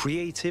 our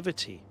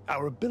creativity,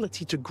 our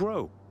ability to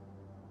grow,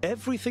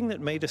 everything that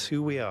made us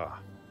who we are.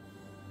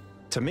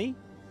 To me,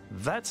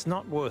 that's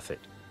not worth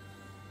it.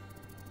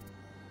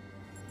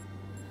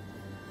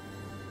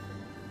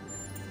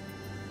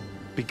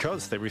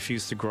 Because they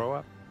refused to grow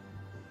up.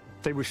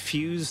 They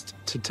refused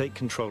to take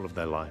control of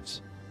their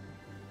lives.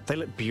 They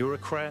let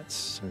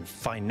bureaucrats and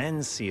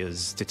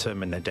financiers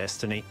determine their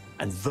destiny,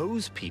 and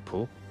those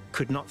people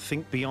could not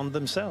think beyond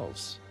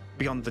themselves,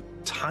 beyond the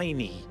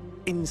tiny,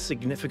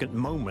 insignificant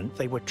moment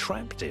they were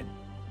trapped in.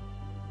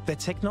 Their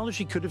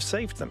technology could have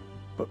saved them,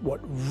 but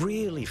what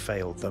really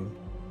failed them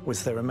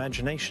was their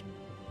imagination.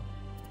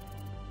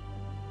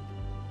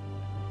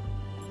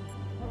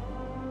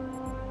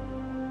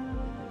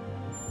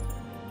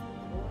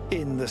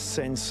 In the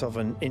sense of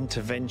an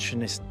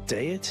interventionist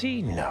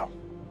deity? No.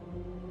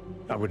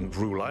 I wouldn't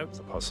rule out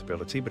the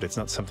possibility, but it's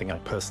not something I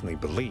personally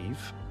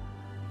believe.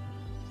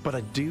 But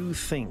I do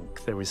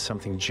think there is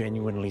something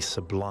genuinely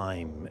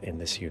sublime in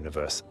this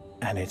universe,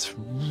 and it's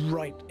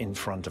right in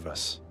front of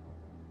us.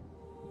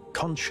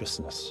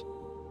 Consciousness.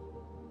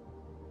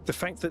 The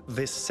fact that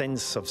this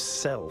sense of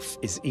self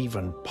is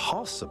even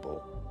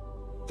possible,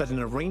 that an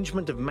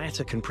arrangement of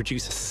matter can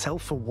produce a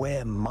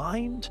self-aware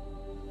mind?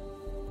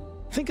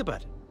 Think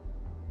about it.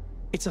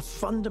 It's a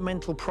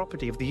fundamental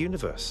property of the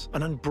universe,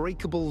 an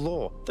unbreakable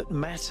law that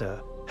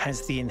matter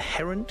has the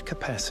inherent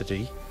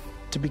capacity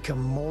to become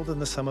more than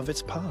the sum of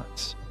its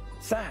parts.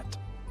 That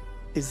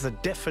is the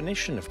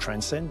definition of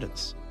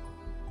transcendence.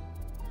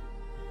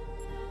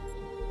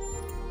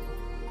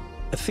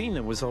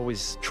 Athena was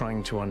always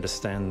trying to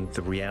understand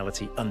the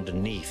reality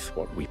underneath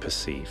what we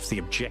perceive, the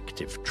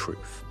objective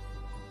truth.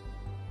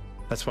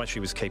 That's why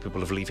she was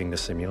capable of leaving the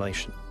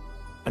simulation.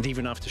 And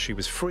even after she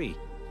was free,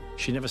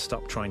 she never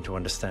stopped trying to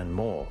understand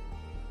more.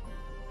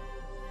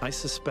 I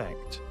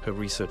suspect her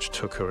research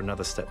took her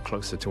another step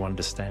closer to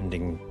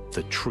understanding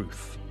the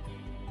truth.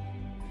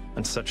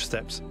 And such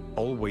steps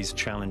always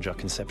challenge our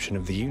conception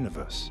of the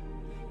universe.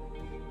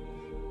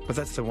 But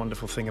that's the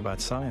wonderful thing about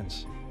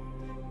science.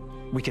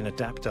 We can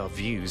adapt our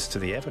views to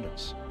the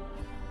evidence.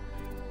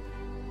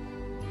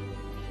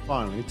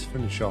 Finally, to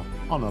finish off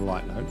on a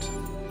light note.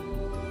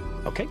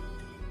 Okay.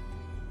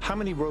 How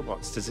many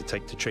robots does it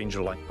take to change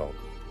a light bulb?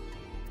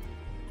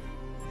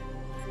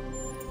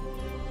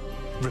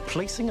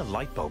 Replacing a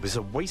light bulb is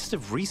a waste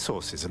of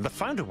resources, and the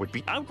founder would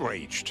be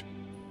outraged.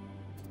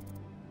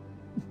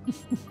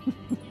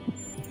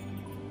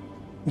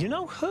 You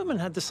know, Herman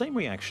had the same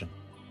reaction.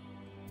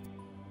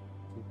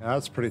 Yeah,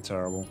 that's pretty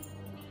terrible.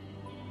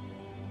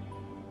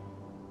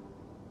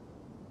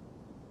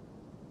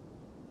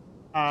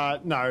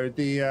 No,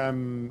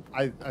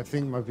 I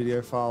think my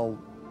video file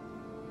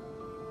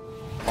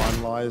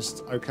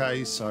finalized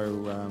okay, so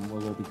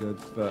we'll all be good.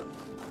 But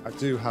I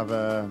do have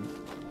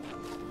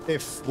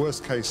if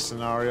worst case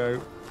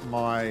scenario,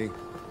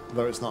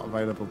 though it's not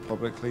available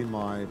publicly,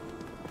 my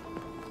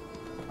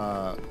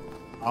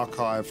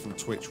archive from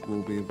Twitch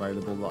will be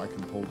available that I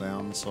can pull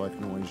down, so I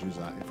can always use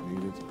that if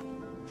needed.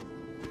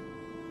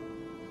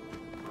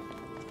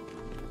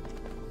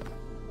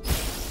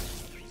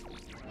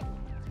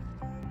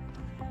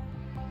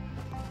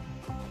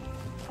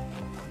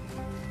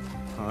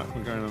 Alright,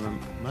 we're going on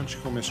a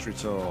magical mystery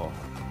tour.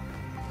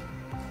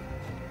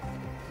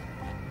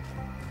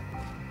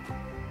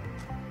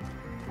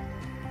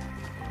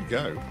 Here you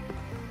go.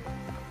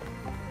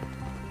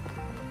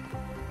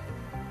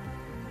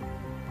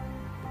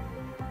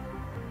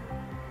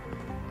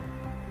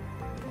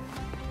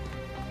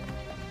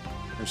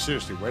 No,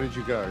 seriously, where did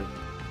you go?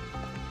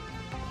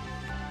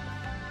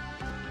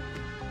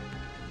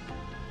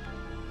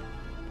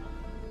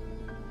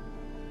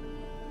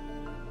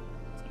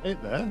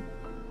 Ain't there?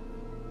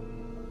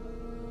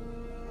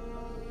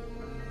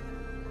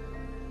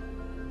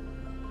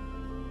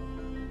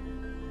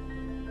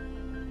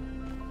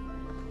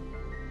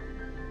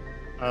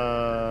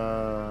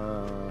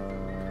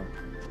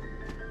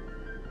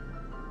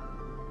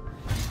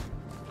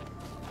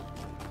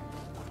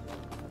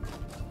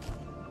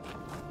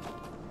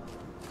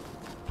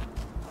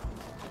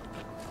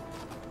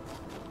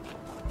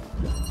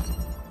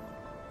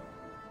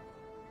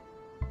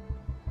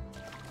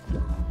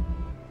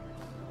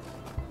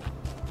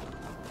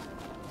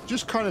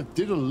 Just kind of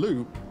did a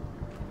loop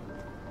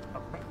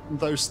up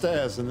those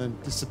stairs and then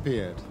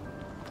disappeared.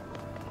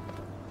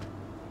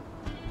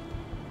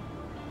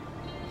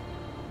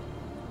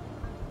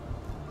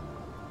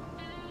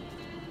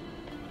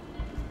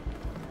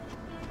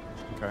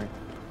 Okay.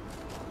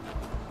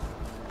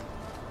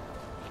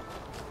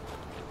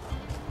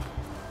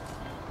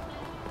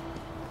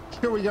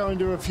 Shall we go and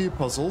do a few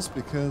puzzles,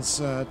 because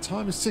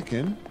time is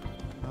ticking,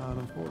 and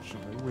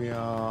unfortunately we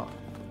are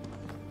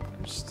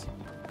just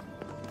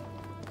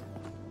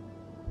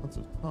lots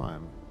of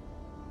time.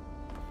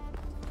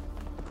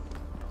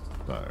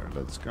 So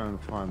let's go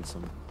and find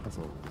some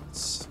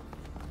puzzles.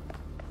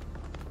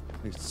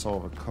 Need to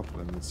solve a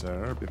couple in this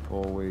area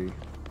before we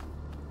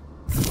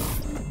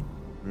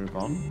move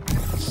on.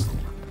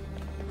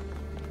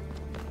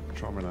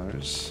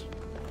 Domino's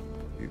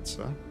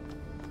pizza.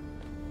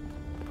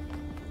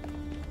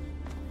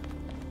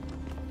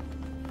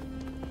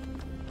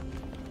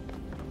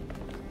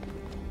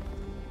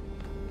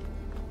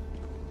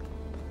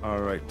 All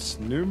right,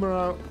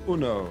 numero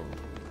uno.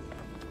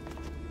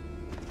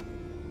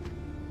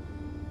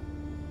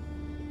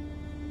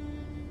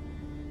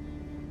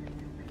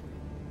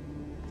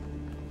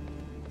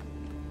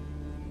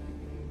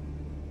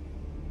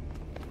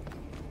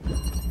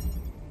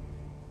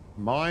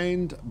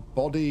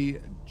 Mind-body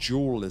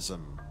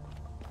dualism.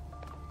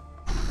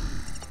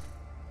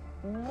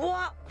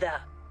 What the?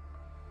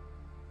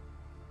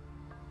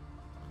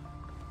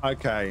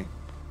 Okay.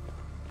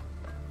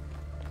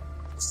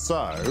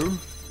 So,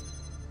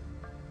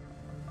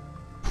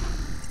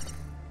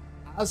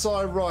 as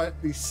I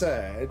rightly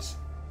said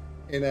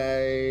in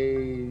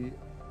a,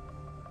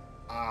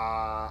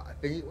 I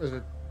think it was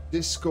a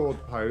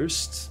Discord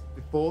post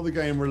before the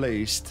game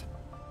released,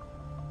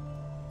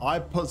 I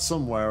put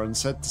somewhere and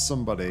said to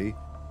somebody,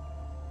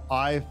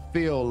 I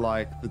feel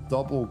like the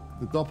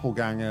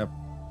doppelganger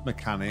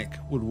mechanic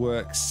would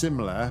work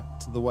similar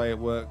to the way it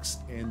works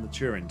in the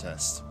Turing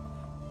test.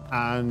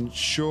 And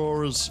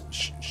sure as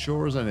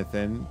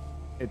anything,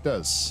 it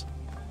does.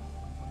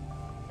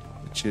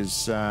 Which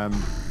is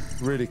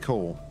really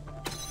cool.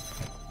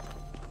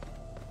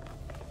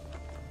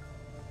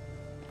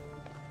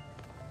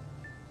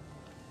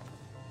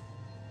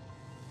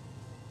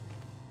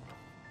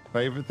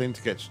 Favorite thing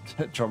to get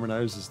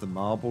Domino's is the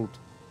marbled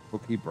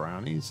cookie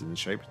brownies in the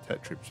shape of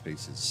Tetris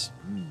pieces.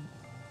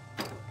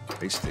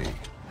 Tasty.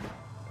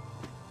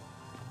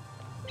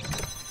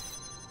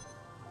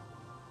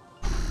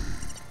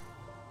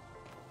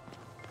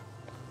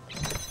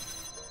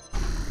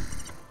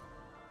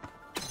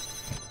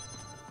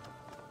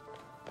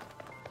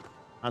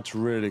 That's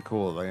really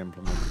cool that they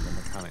implemented a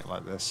mechanic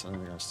like this. I don't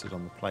think I stood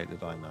on the plate,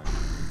 did I? No.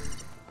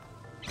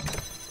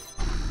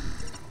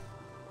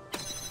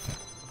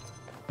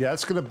 Yeah,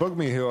 it's going to bug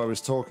me who I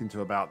was talking to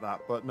about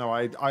that. But no,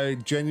 I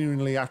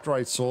genuinely, after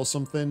I saw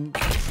something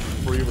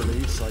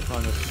pre-release, I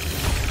kind of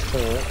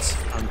thought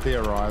and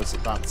theorized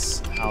that that's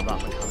how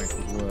that mechanic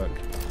would work.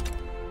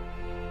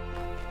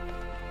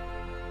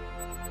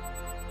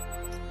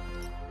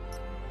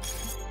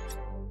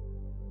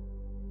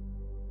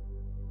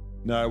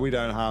 No, we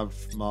don't have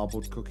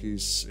marbled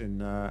cookies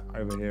in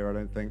over here, I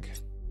don't think.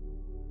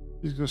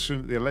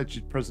 Discussion: the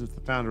alleged presence of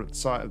the founder at the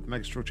site of the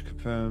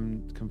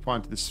megastructure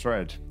confined to this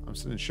thread. I'm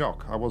still in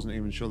shock. I wasn't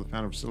even sure the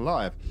founder was still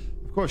alive.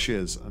 Of course she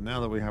is, and now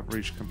that we have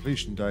reached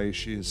completion day,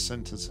 she has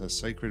sent us her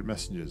sacred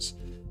messengers.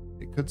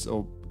 It could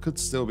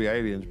still be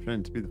aliens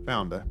pretending to be the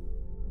founder.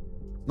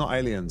 Not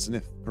aliens, and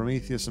if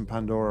Prometheus and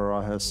Pandora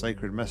are her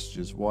sacred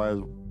messengers, why has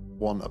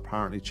one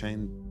apparently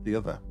chained the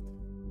other?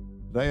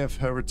 The day of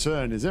her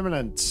return is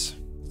imminent.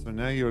 So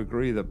now you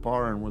agree that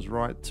Byron was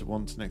right to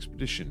want an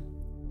expedition.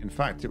 In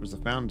fact, it was the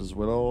founder's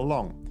will all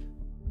along.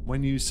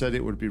 When you said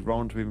it would be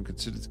wrong to even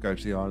consider to go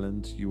to the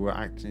island, you were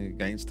acting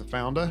against the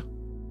founder?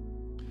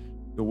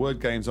 Your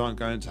word games aren't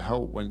going to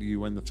help when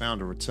the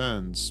founder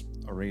returns,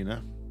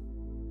 Arena.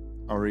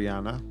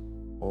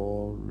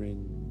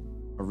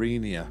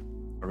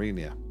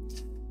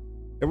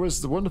 It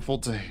was wonderful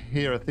to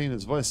hear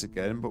Athena's voice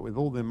again, but with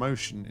all the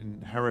emotion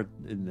inherent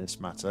in this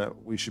matter,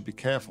 we should be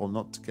careful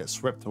not to get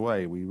swept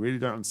away. We really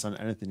don't understand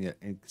anything yet.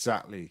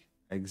 Exactly.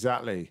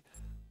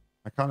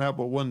 I can't help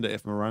but wonder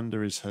if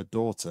Miranda is her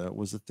daughter.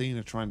 Was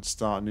Athena trying to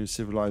start a new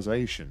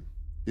civilization?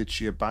 Did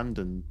she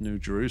abandon New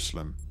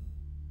Jerusalem?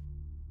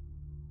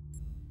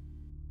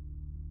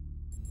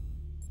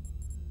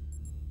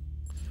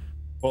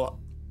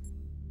 Well,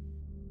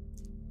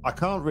 I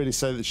can't really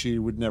say that she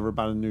would never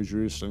abandon New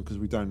Jerusalem because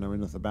we don't know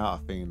enough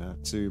about Athena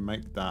to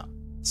make that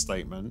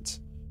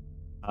statement.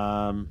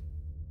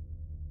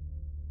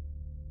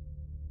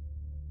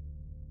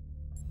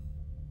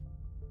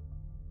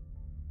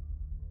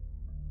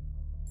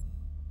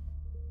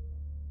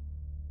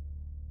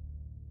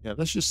 Yeah,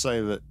 let's just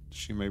say that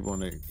she may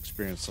want to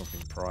experience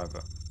something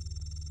private.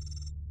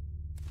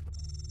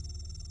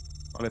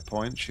 Valid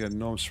point. She had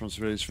enormous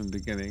responsibilities from the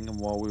beginning, and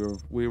while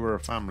we were a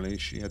family,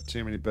 she had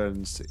too many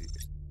burdens to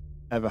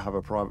ever have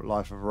a private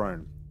life of her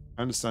own.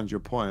 I understand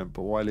your point,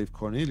 but why leave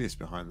Cornelius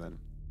behind then?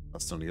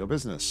 That's none of your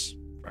business.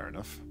 Fair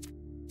enough.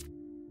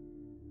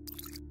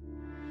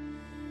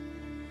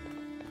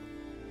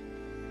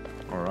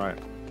 All right.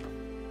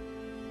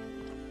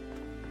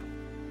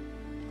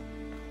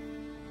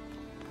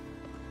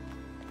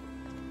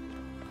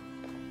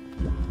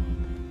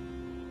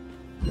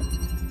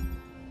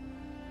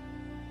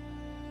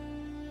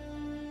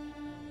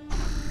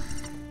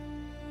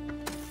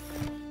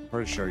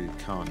 Pretty sure you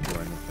can't do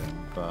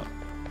anything, but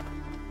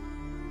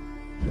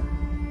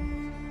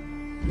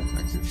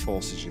it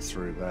forces you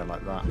through there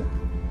like that.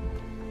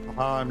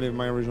 Aha, I'm leaving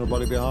my original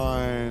body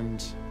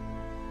behind.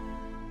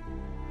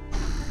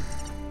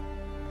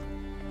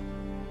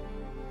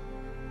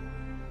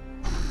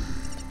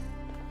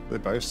 They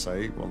both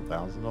say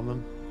 1,000 on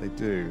them. They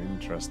do.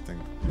 Interesting.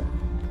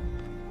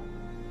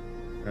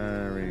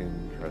 Very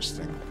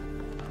interesting.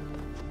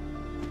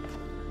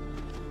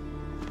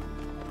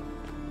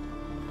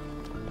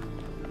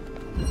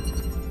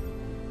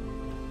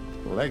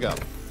 Leg up.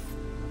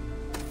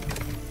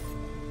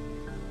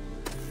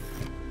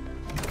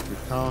 We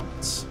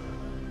can't.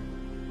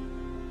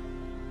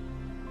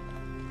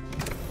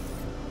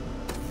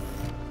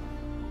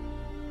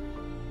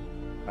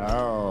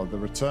 Oh, the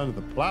return of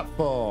the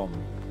platform.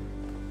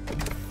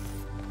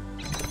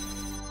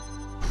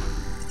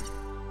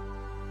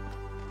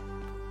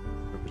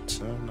 The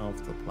return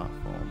of the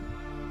platform.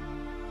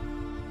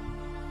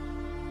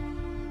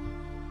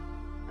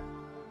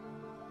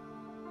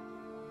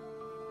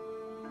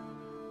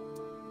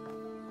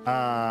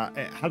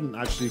 It hadn't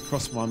actually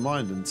crossed my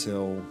mind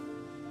until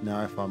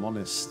now, if I'm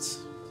honest,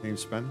 Team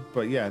Spen.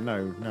 But yeah,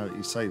 no, now that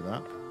you say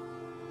that.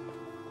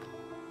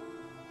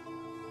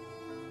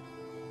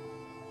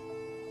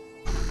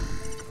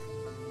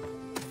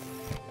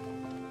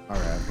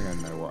 Alright, I think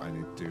I know what I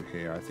need to do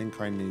here. I think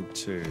I need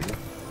to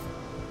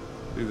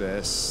do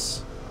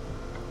this,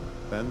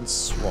 then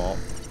swap,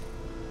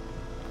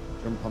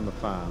 jump on the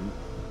fan,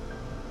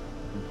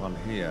 jump on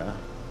here.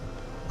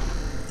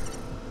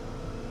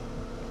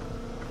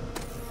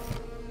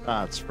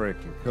 That's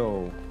freaking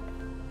cool.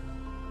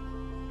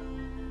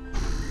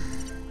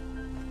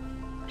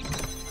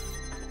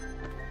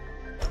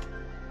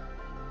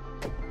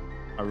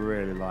 I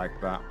really like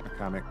that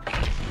mechanic.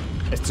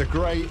 It's a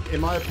great,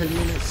 in my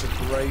opinion, it's a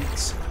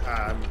great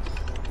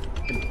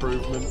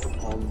improvement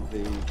on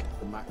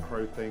the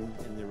macro thing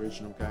in the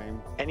original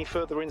game. Any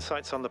further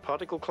insights on the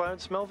particle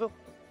clouds, Melville?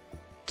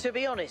 To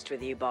be honest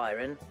with you,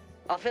 Byron,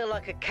 I feel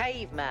like a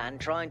caveman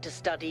trying to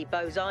study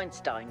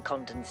Bose-Einstein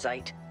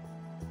condensate.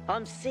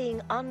 I'm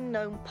seeing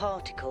unknown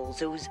particles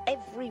whose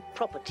every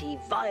property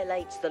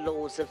violates the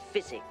laws of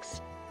physics,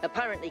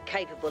 apparently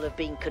capable of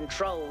being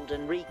controlled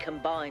and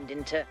recombined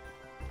into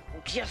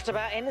just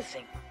about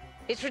anything.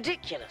 It's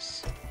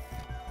ridiculous.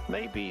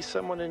 Maybe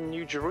someone in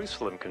New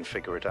Jerusalem can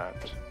figure it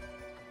out.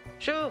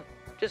 Sure,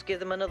 just give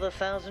them another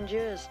 1,000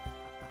 years.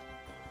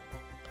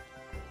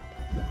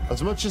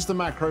 As much as the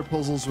macro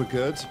puzzles were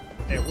good,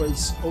 it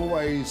was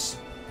always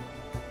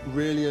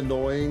really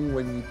annoying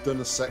when you'd done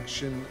a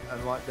section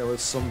and like there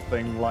was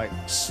something like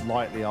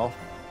slightly off,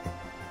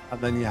 and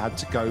then you had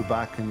to go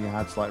back and you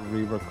had to like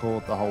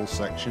re-record the whole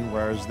section,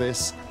 whereas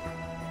this,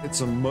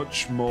 it's a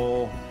much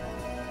more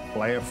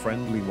player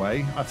friendly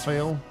way, I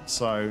feel.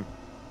 So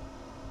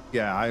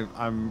yeah,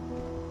 I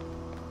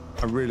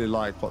really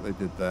like what they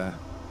did there.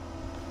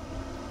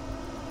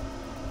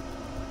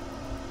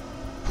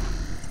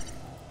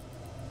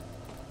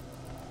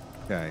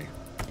 Okay.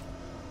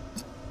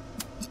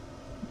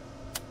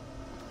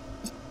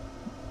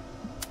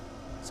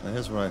 So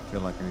here's what I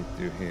feel like I need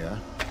to do here.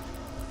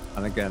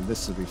 And again,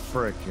 this would be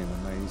freaking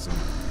amazing.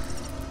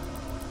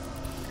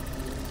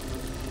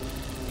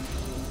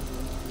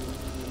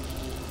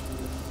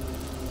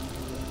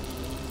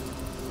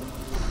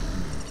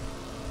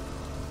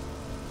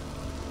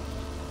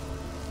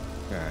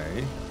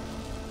 Okay.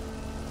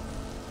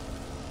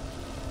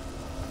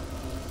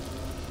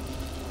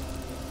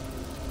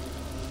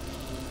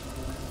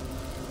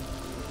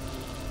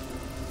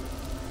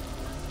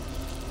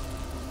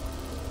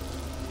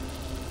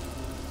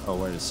 Oh,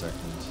 wait a second.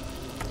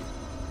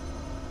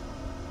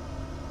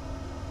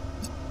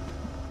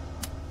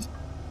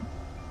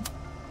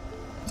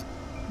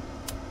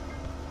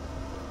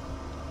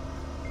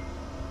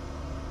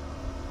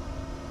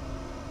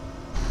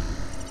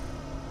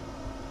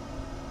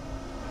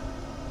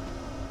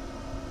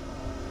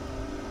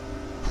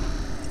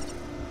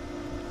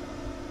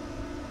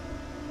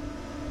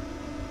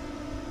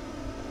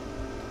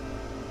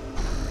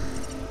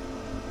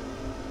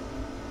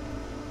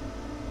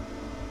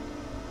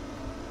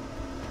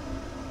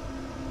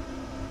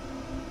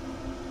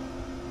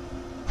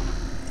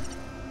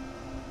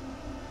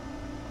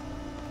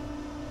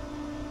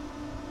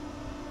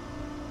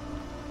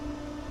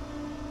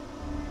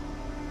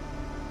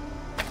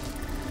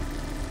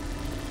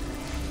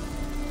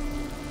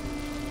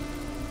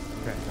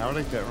 How would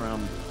I get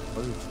around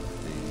both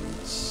of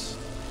these?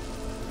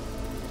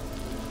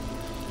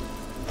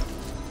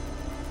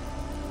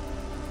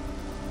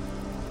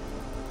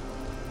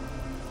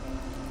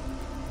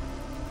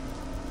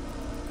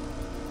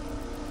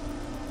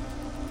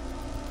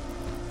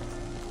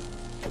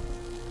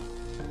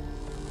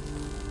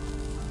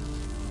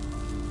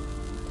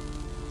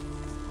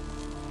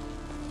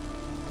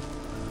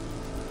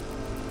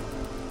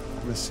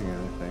 Missing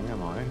anything,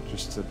 am I?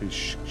 Just to be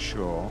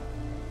sure.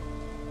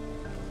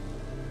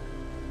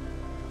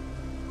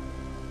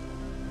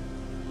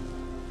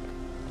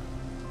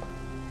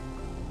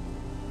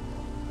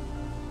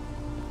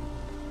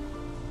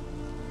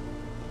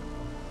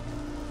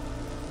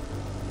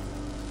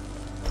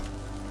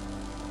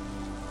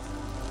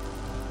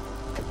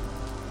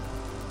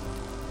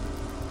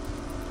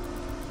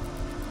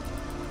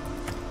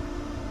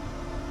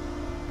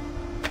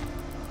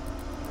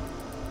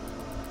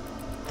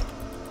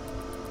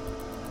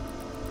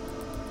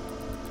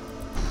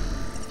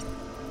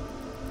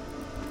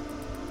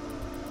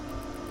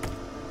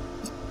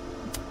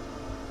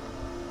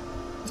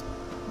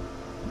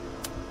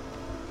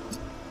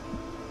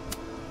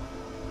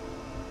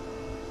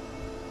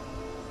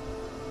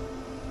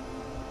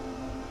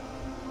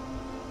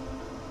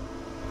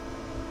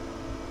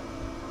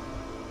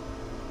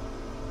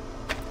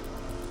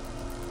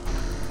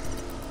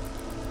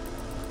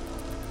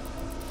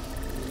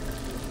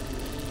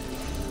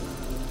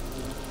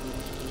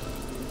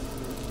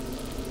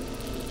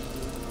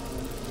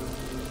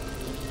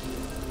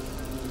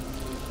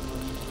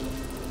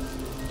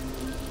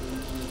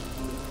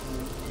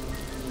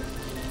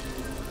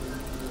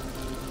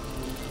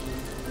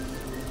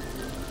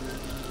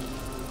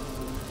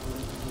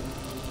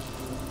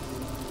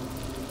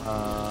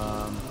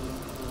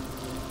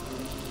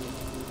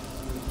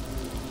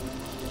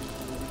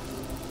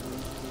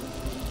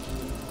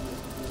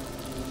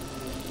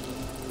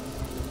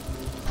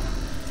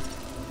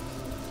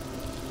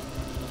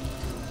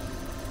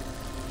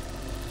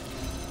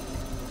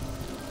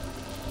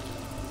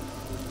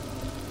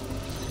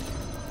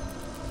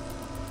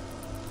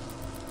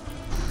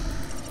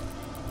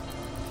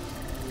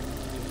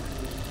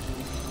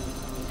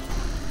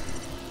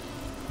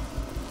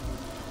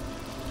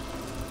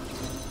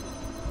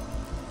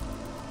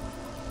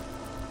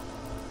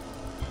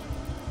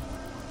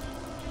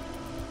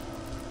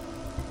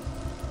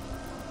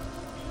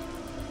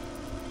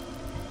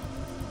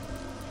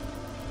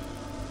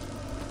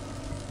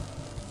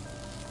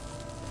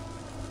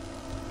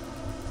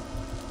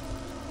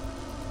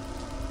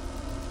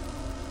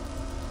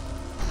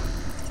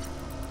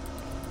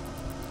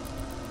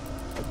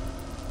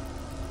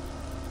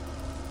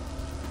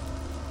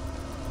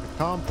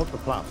 Can't put the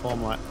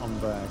platform like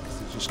on there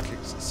because it just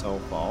kicks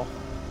itself off.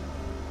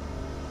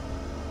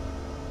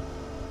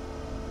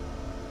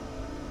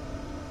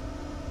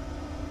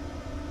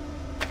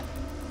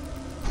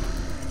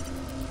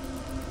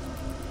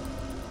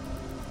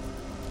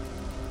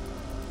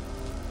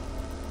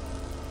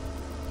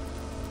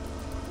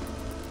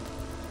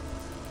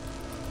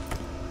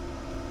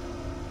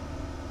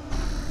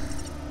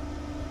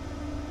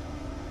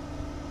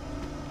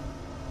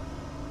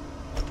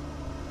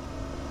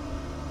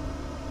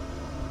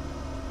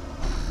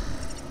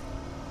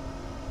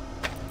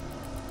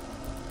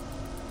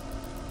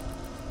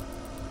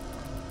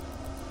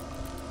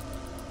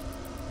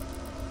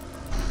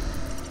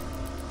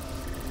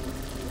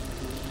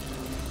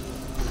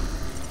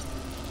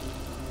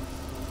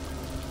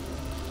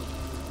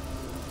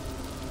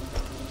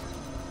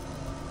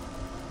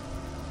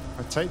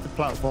 Take the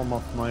platform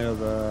off my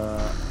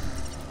other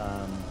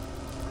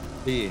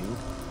being,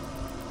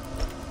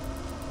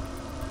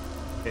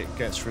 it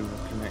gets rid of the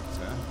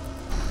connector.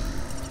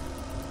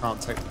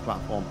 Can't take the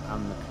platform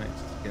and the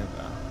connector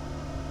together.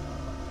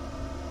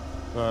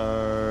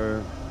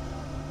 So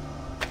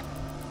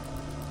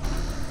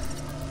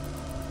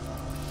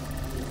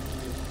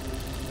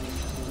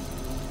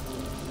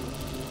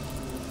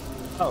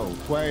oh,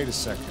 wait a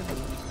second.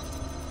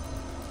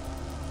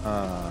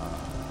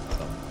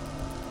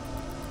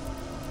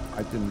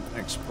 I didn't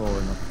explore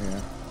enough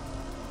here.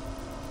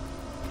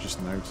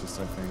 Just noticed,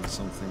 I think,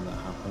 something that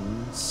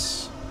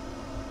happens.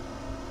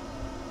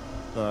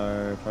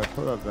 So if I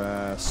put it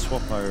there,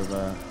 swap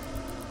over.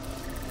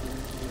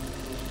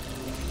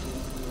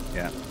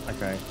 Yeah,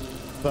 okay.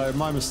 So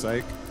my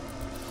mistake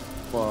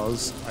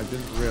was I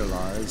didn't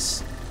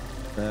realise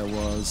there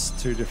was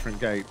two different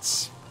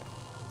gates.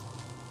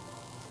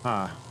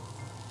 Ah.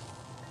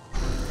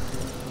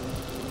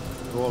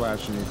 All I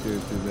actually need to do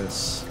is do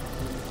this.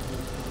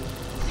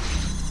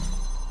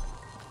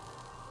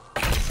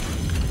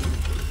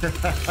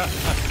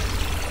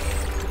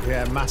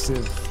 Yeah,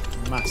 massive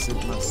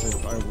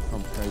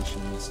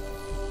overcomplications.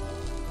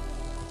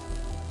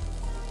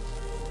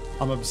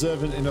 I'm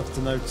observant enough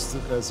to notice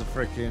that there's a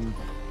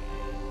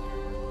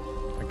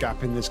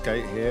gap in this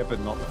gate here, but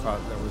not the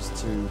fact that there was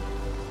two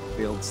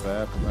fields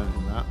there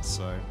preventing that,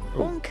 so...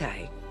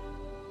 Okay.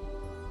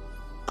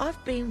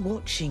 I've been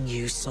watching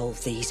you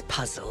solve these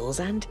puzzles,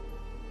 and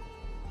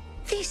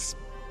this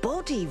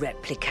body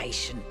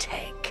replication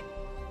tech.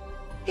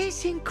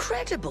 It's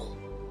incredible.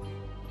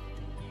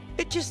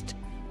 It just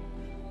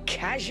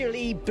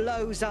casually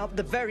blows up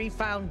the very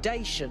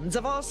foundations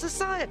of our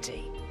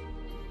society.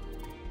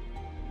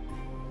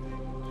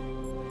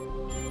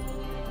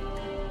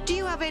 Do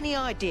you have any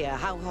idea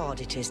how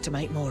hard it is to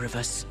make more of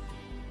us?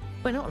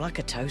 We're not like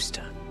a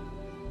toaster.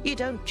 You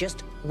don't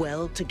just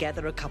weld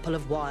together a couple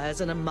of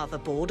wires and a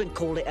motherboard and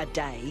call it a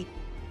day.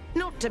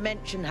 Not to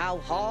mention how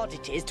hard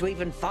it is to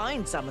even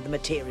find some of the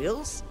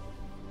materials.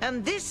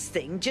 And this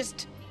thing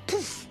just,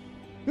 poof,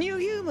 new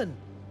human.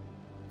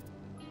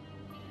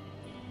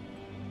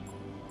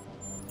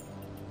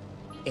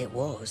 It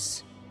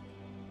was.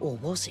 Or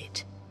was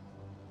it?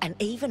 And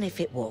even if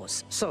it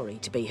was, sorry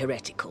to be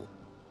heretical,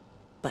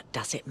 but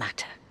does it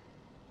matter?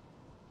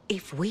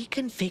 If we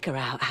can figure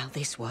out how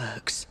this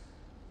works,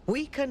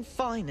 we can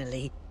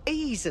finally,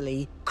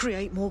 easily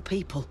create more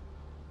people.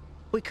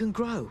 We can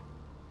grow.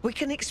 We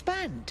can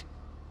expand.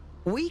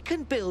 We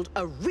can build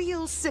a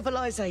real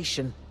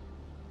civilization.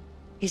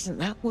 Isn't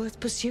that worth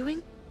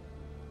pursuing?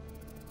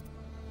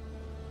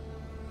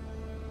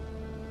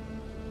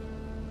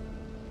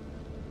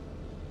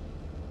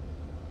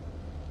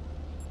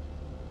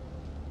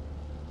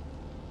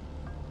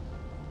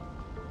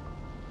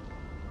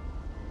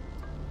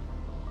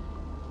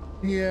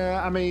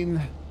 Yeah, I mean,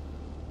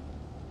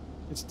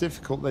 it's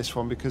difficult, this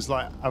one, because,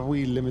 like, are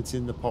we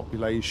limiting the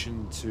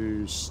population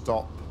to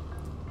stop?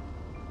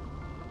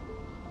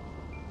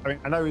 I mean,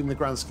 I know in the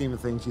grand scheme of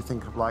things, you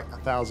think of like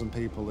 1,000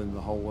 people in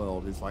the whole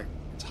world is like,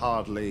 it's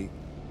hardly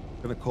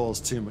going to cause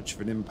too much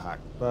of an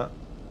impact, but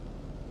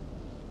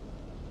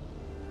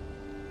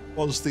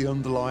what's the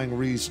underlying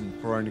reason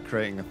for only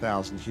creating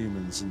 1,000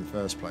 humans in the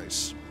first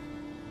place?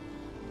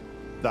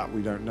 That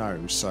we don't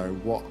know. So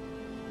what,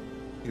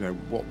 you know,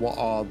 what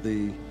are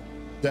the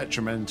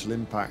detrimental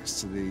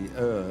impacts to the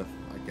Earth,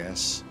 I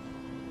guess,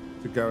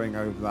 for going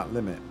over that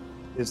limit?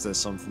 Is there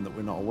something that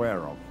we're not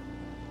aware of?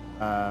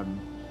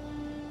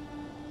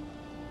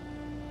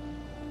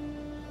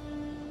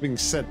 Having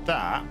said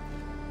that,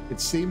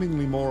 it's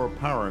seemingly more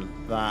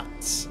apparent that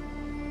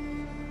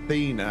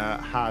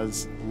Athena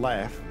has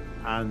left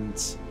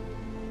and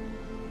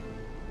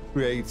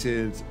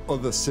created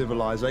other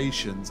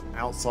civilizations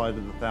outside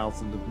of the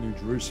Thousand of New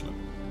Jerusalem.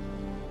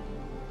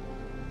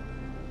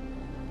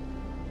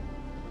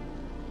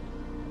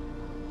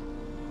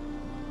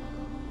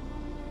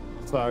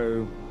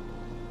 So,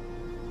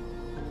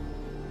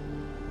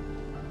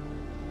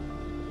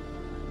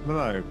 I don't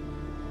know.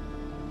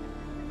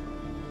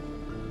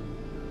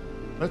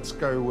 Let's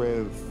go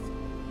with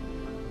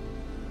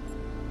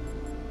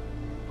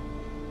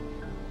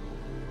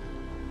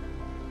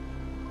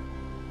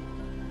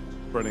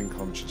spreading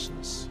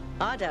consciousness.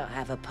 I don't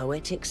have a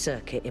poetic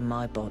circuit in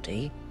my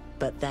body,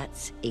 but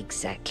that's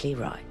exactly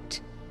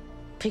right.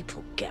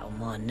 People get on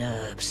my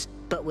nerves,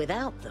 but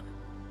without them,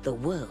 the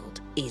world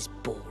is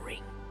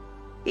boring.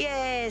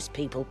 Yes,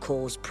 people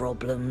cause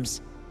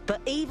problems,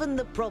 but even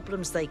the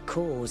problems they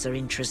cause are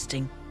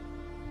interesting.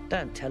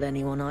 Don't tell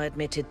anyone I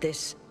admitted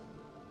this.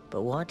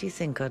 But why do you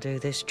think I do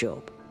this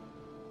job?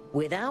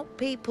 Without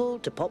people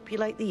to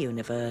populate the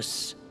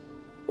universe,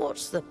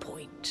 what's the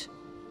point?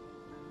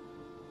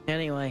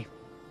 Anyway,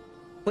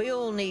 we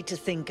all need to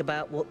think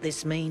about what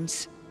this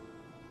means.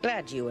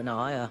 Glad you and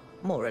I are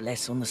more or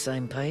less on the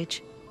same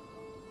page.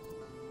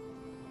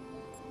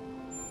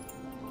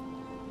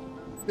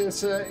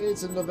 There's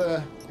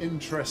another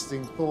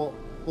interesting thought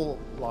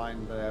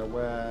line there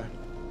where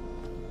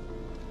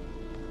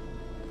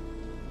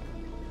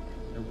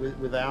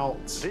without...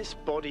 This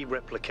body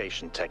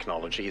replication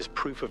technology is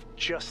proof of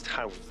just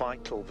how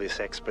vital this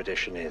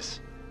expedition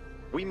is.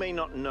 We may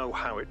not know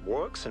how it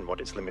works and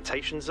what its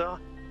limitations are,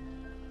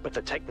 but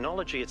the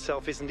technology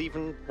itself isn't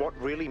even what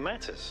really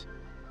matters.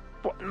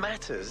 What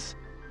matters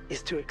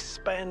is to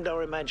expand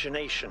our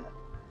imagination,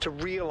 to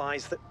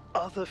realize that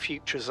other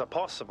futures are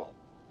possible.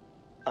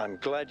 I'm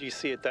glad you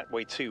see it that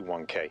way too,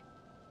 1K.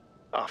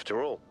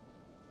 After all,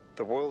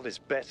 the world is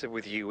better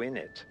with you in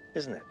it,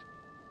 isn't it?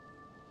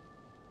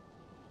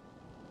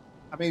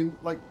 I mean,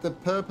 like, the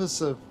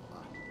purpose of,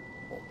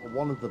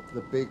 one of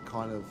the big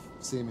kind of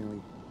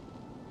seemingly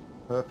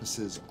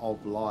purposes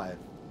of life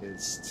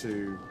is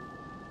to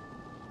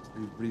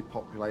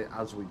repopulate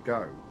as we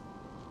go.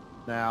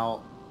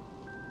 Now,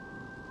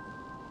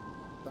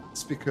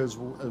 that's because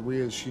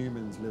we as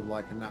humans live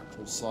like a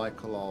natural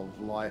cycle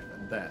of life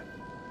and death,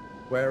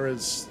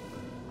 whereas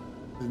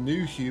the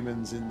new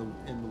humans in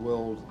the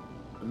world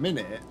at the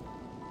minute,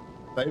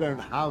 they don't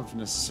have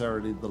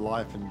necessarily the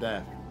life and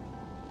death,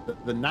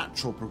 the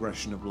natural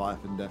progression of life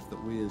and death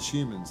that we as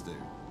humans do.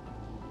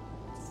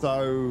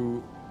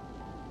 So,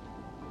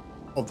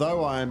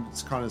 although I'm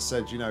kind of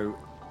said, you know,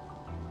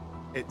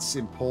 it's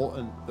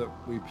important that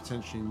we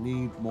potentially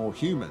need more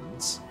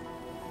humans,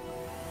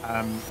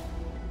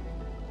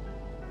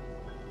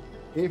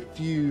 if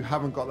you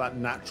haven't got that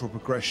natural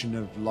progression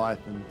of life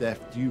and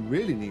death, do you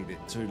really need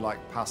it to, like,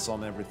 pass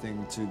on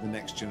everything to the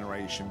next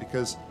generation?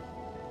 Because,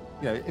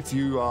 you know, if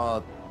you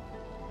are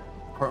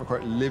quote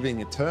unquote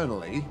living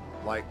eternally,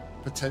 like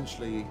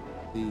potentially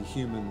the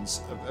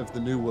humans of the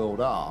New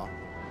World are,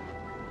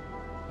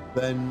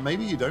 then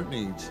maybe you don't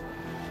need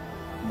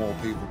more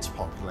people to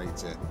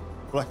populate it.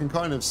 But I can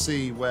kind of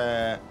see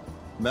where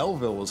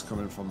Melville was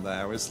coming from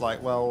there. It's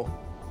like, well,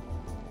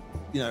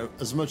 you know,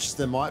 as much as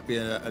there might be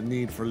a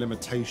need for a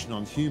limitation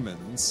on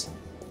humans,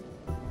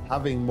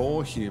 having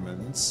more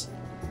humans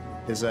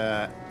is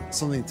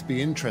something to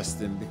be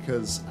interested in,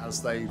 because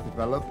as they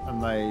develop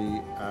and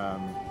they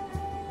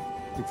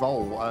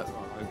evolve,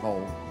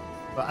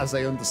 but as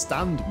they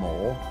understand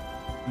more,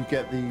 you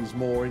get these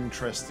more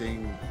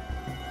interesting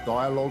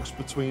dialogues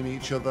between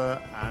each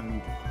other,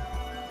 and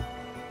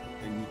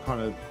you kind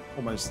of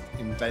almost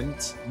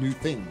invent new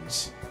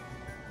things,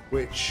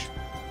 which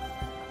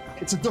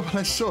it's a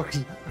double-edged sword,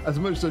 'cause as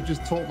much as I've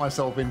just taught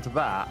myself into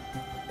that,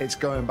 it's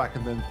going back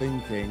and then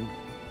thinking,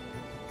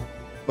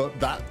 but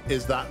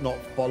is that not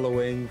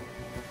following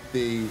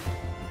the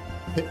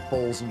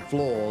pitfalls and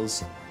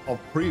flaws of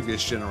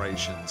previous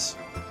generations?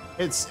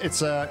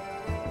 It's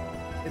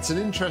an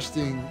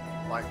interesting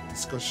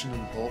discussion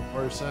and thought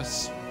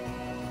process,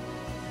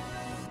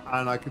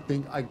 and I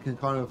can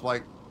kind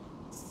of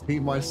see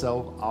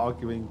myself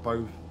arguing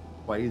both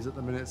ways at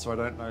the minute, so I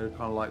don't know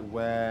kind of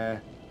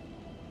where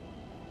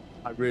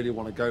I really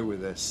want to go with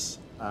this.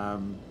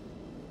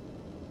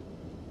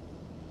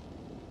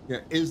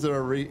 Is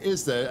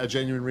there a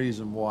genuine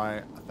reason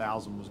why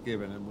 1,000 was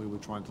given and we were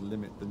trying to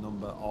limit the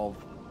number of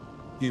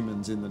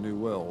humans in the New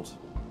World?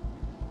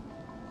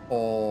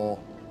 Or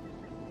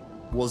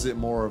was it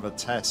more of a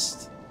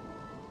test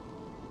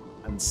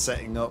and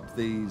setting up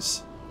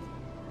these...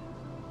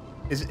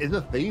 Is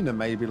Athena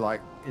maybe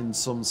in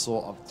some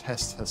sort of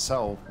test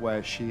herself,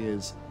 where she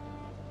is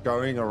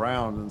going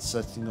around and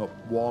setting up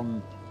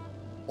 1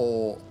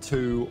 or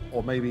 2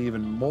 or maybe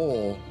even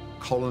more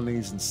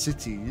colonies and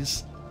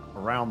cities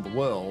around the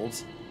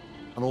world,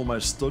 and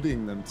almost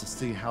studying them to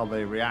see how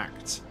they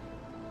react?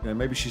 You know,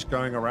 maybe she's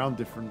going around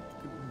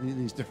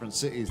these different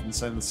cities and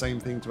saying the same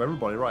thing to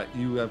everybody. Right,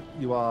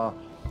 you are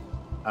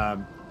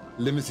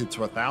limited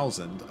to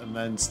 1,000, and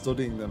then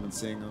studying them and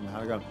seeing them how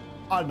they're going.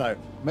 I don't know.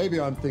 Maybe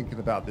I'm thinking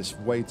about this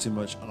way too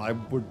much, and I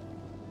would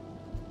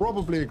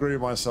probably agree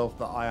with myself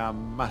that I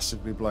am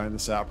massively blowing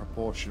this out of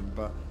proportion.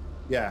 But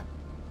yeah,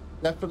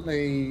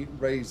 definitely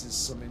raises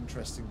some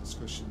interesting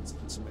discussions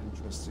and some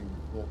interesting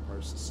thought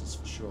processes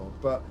for sure.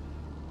 But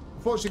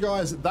unfortunately,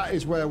 guys, that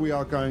is where we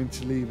are going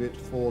to leave it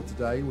for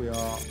today. We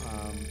are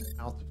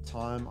out of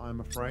time,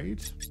 I'm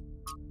afraid.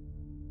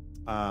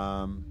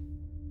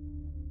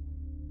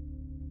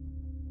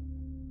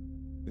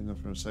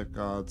 From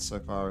safeguards so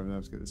far, we've been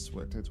able to get this to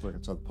work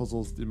outside the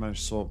puzzles. Did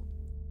manage to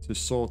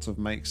sort of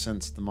make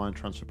sense of the mind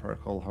transfer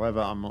protocol.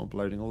 However, I'm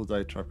uploading all the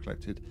data I've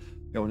collected.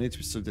 It will need to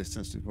be studied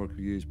extensively before it can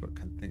be used, but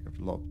can think of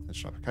a lot of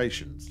potential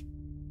applications.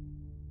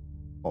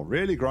 What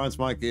really grinds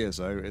my gears,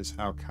 though, is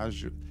how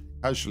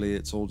casually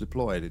it's all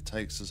deployed. It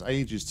takes us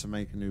ages to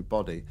make a new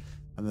body,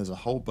 and there's a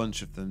whole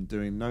bunch of them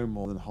doing no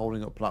more than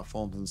holding up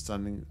platforms and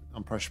standing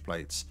on pressure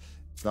plates.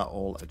 Is that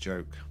all a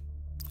joke?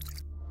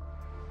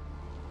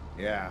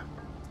 Yeah.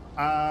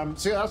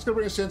 So yeah, that's going to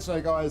bring us in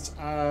today, guys.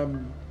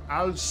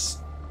 As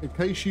in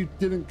case you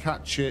didn't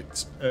catch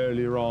it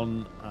earlier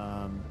on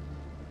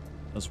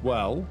as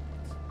well,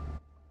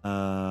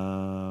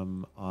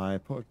 I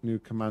put a new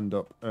command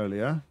up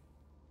earlier.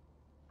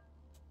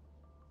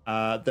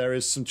 There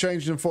is some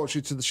changes,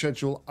 unfortunately, to the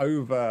schedule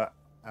over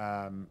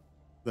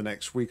the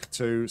next week or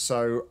two,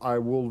 so I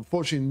will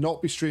unfortunately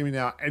not be streaming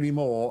out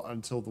anymore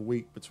until the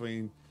week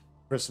between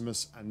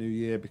Christmas and New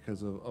Year,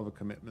 because of other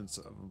commitments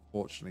that have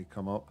unfortunately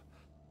come up.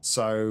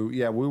 So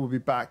yeah, we will be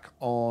back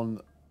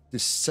on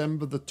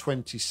December the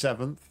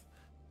 27th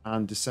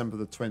and December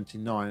the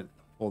 29th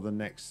for the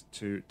next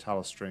 2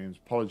 Talos streams.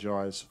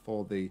 Apologize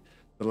for the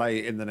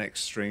delay in the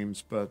next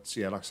streams, but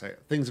yeah, like I say,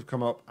 things have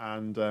come up,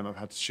 and I've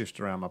had to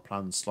shift around my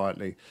plans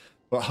slightly.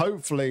 But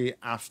hopefully,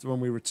 after when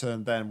we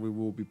return, then we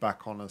will be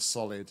back on a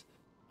solid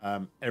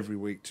every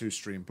week 2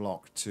 stream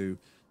block to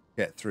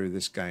get through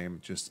this game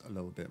just a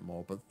little bit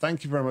more. But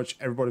thank you very much,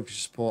 everybody, for your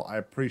support. I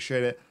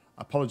appreciate it.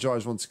 I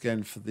apologize once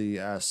again for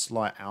the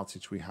slight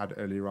outage we had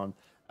earlier on.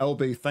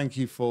 LB, thank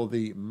you for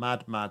the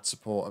mad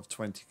support of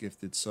 20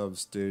 gifted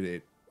subs,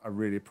 dude. I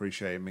really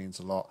appreciate it. It means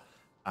a lot.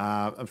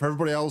 And for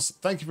everybody else,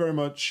 thank you very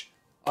much.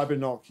 I've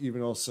been Nock. You've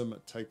been awesome.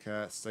 Take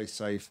care. Stay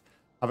safe.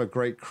 Have a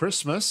great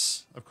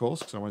Christmas, of course,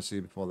 because I won't see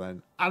you before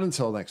then. And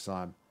until next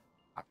time,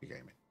 happy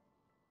gaming.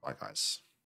 Bye, guys.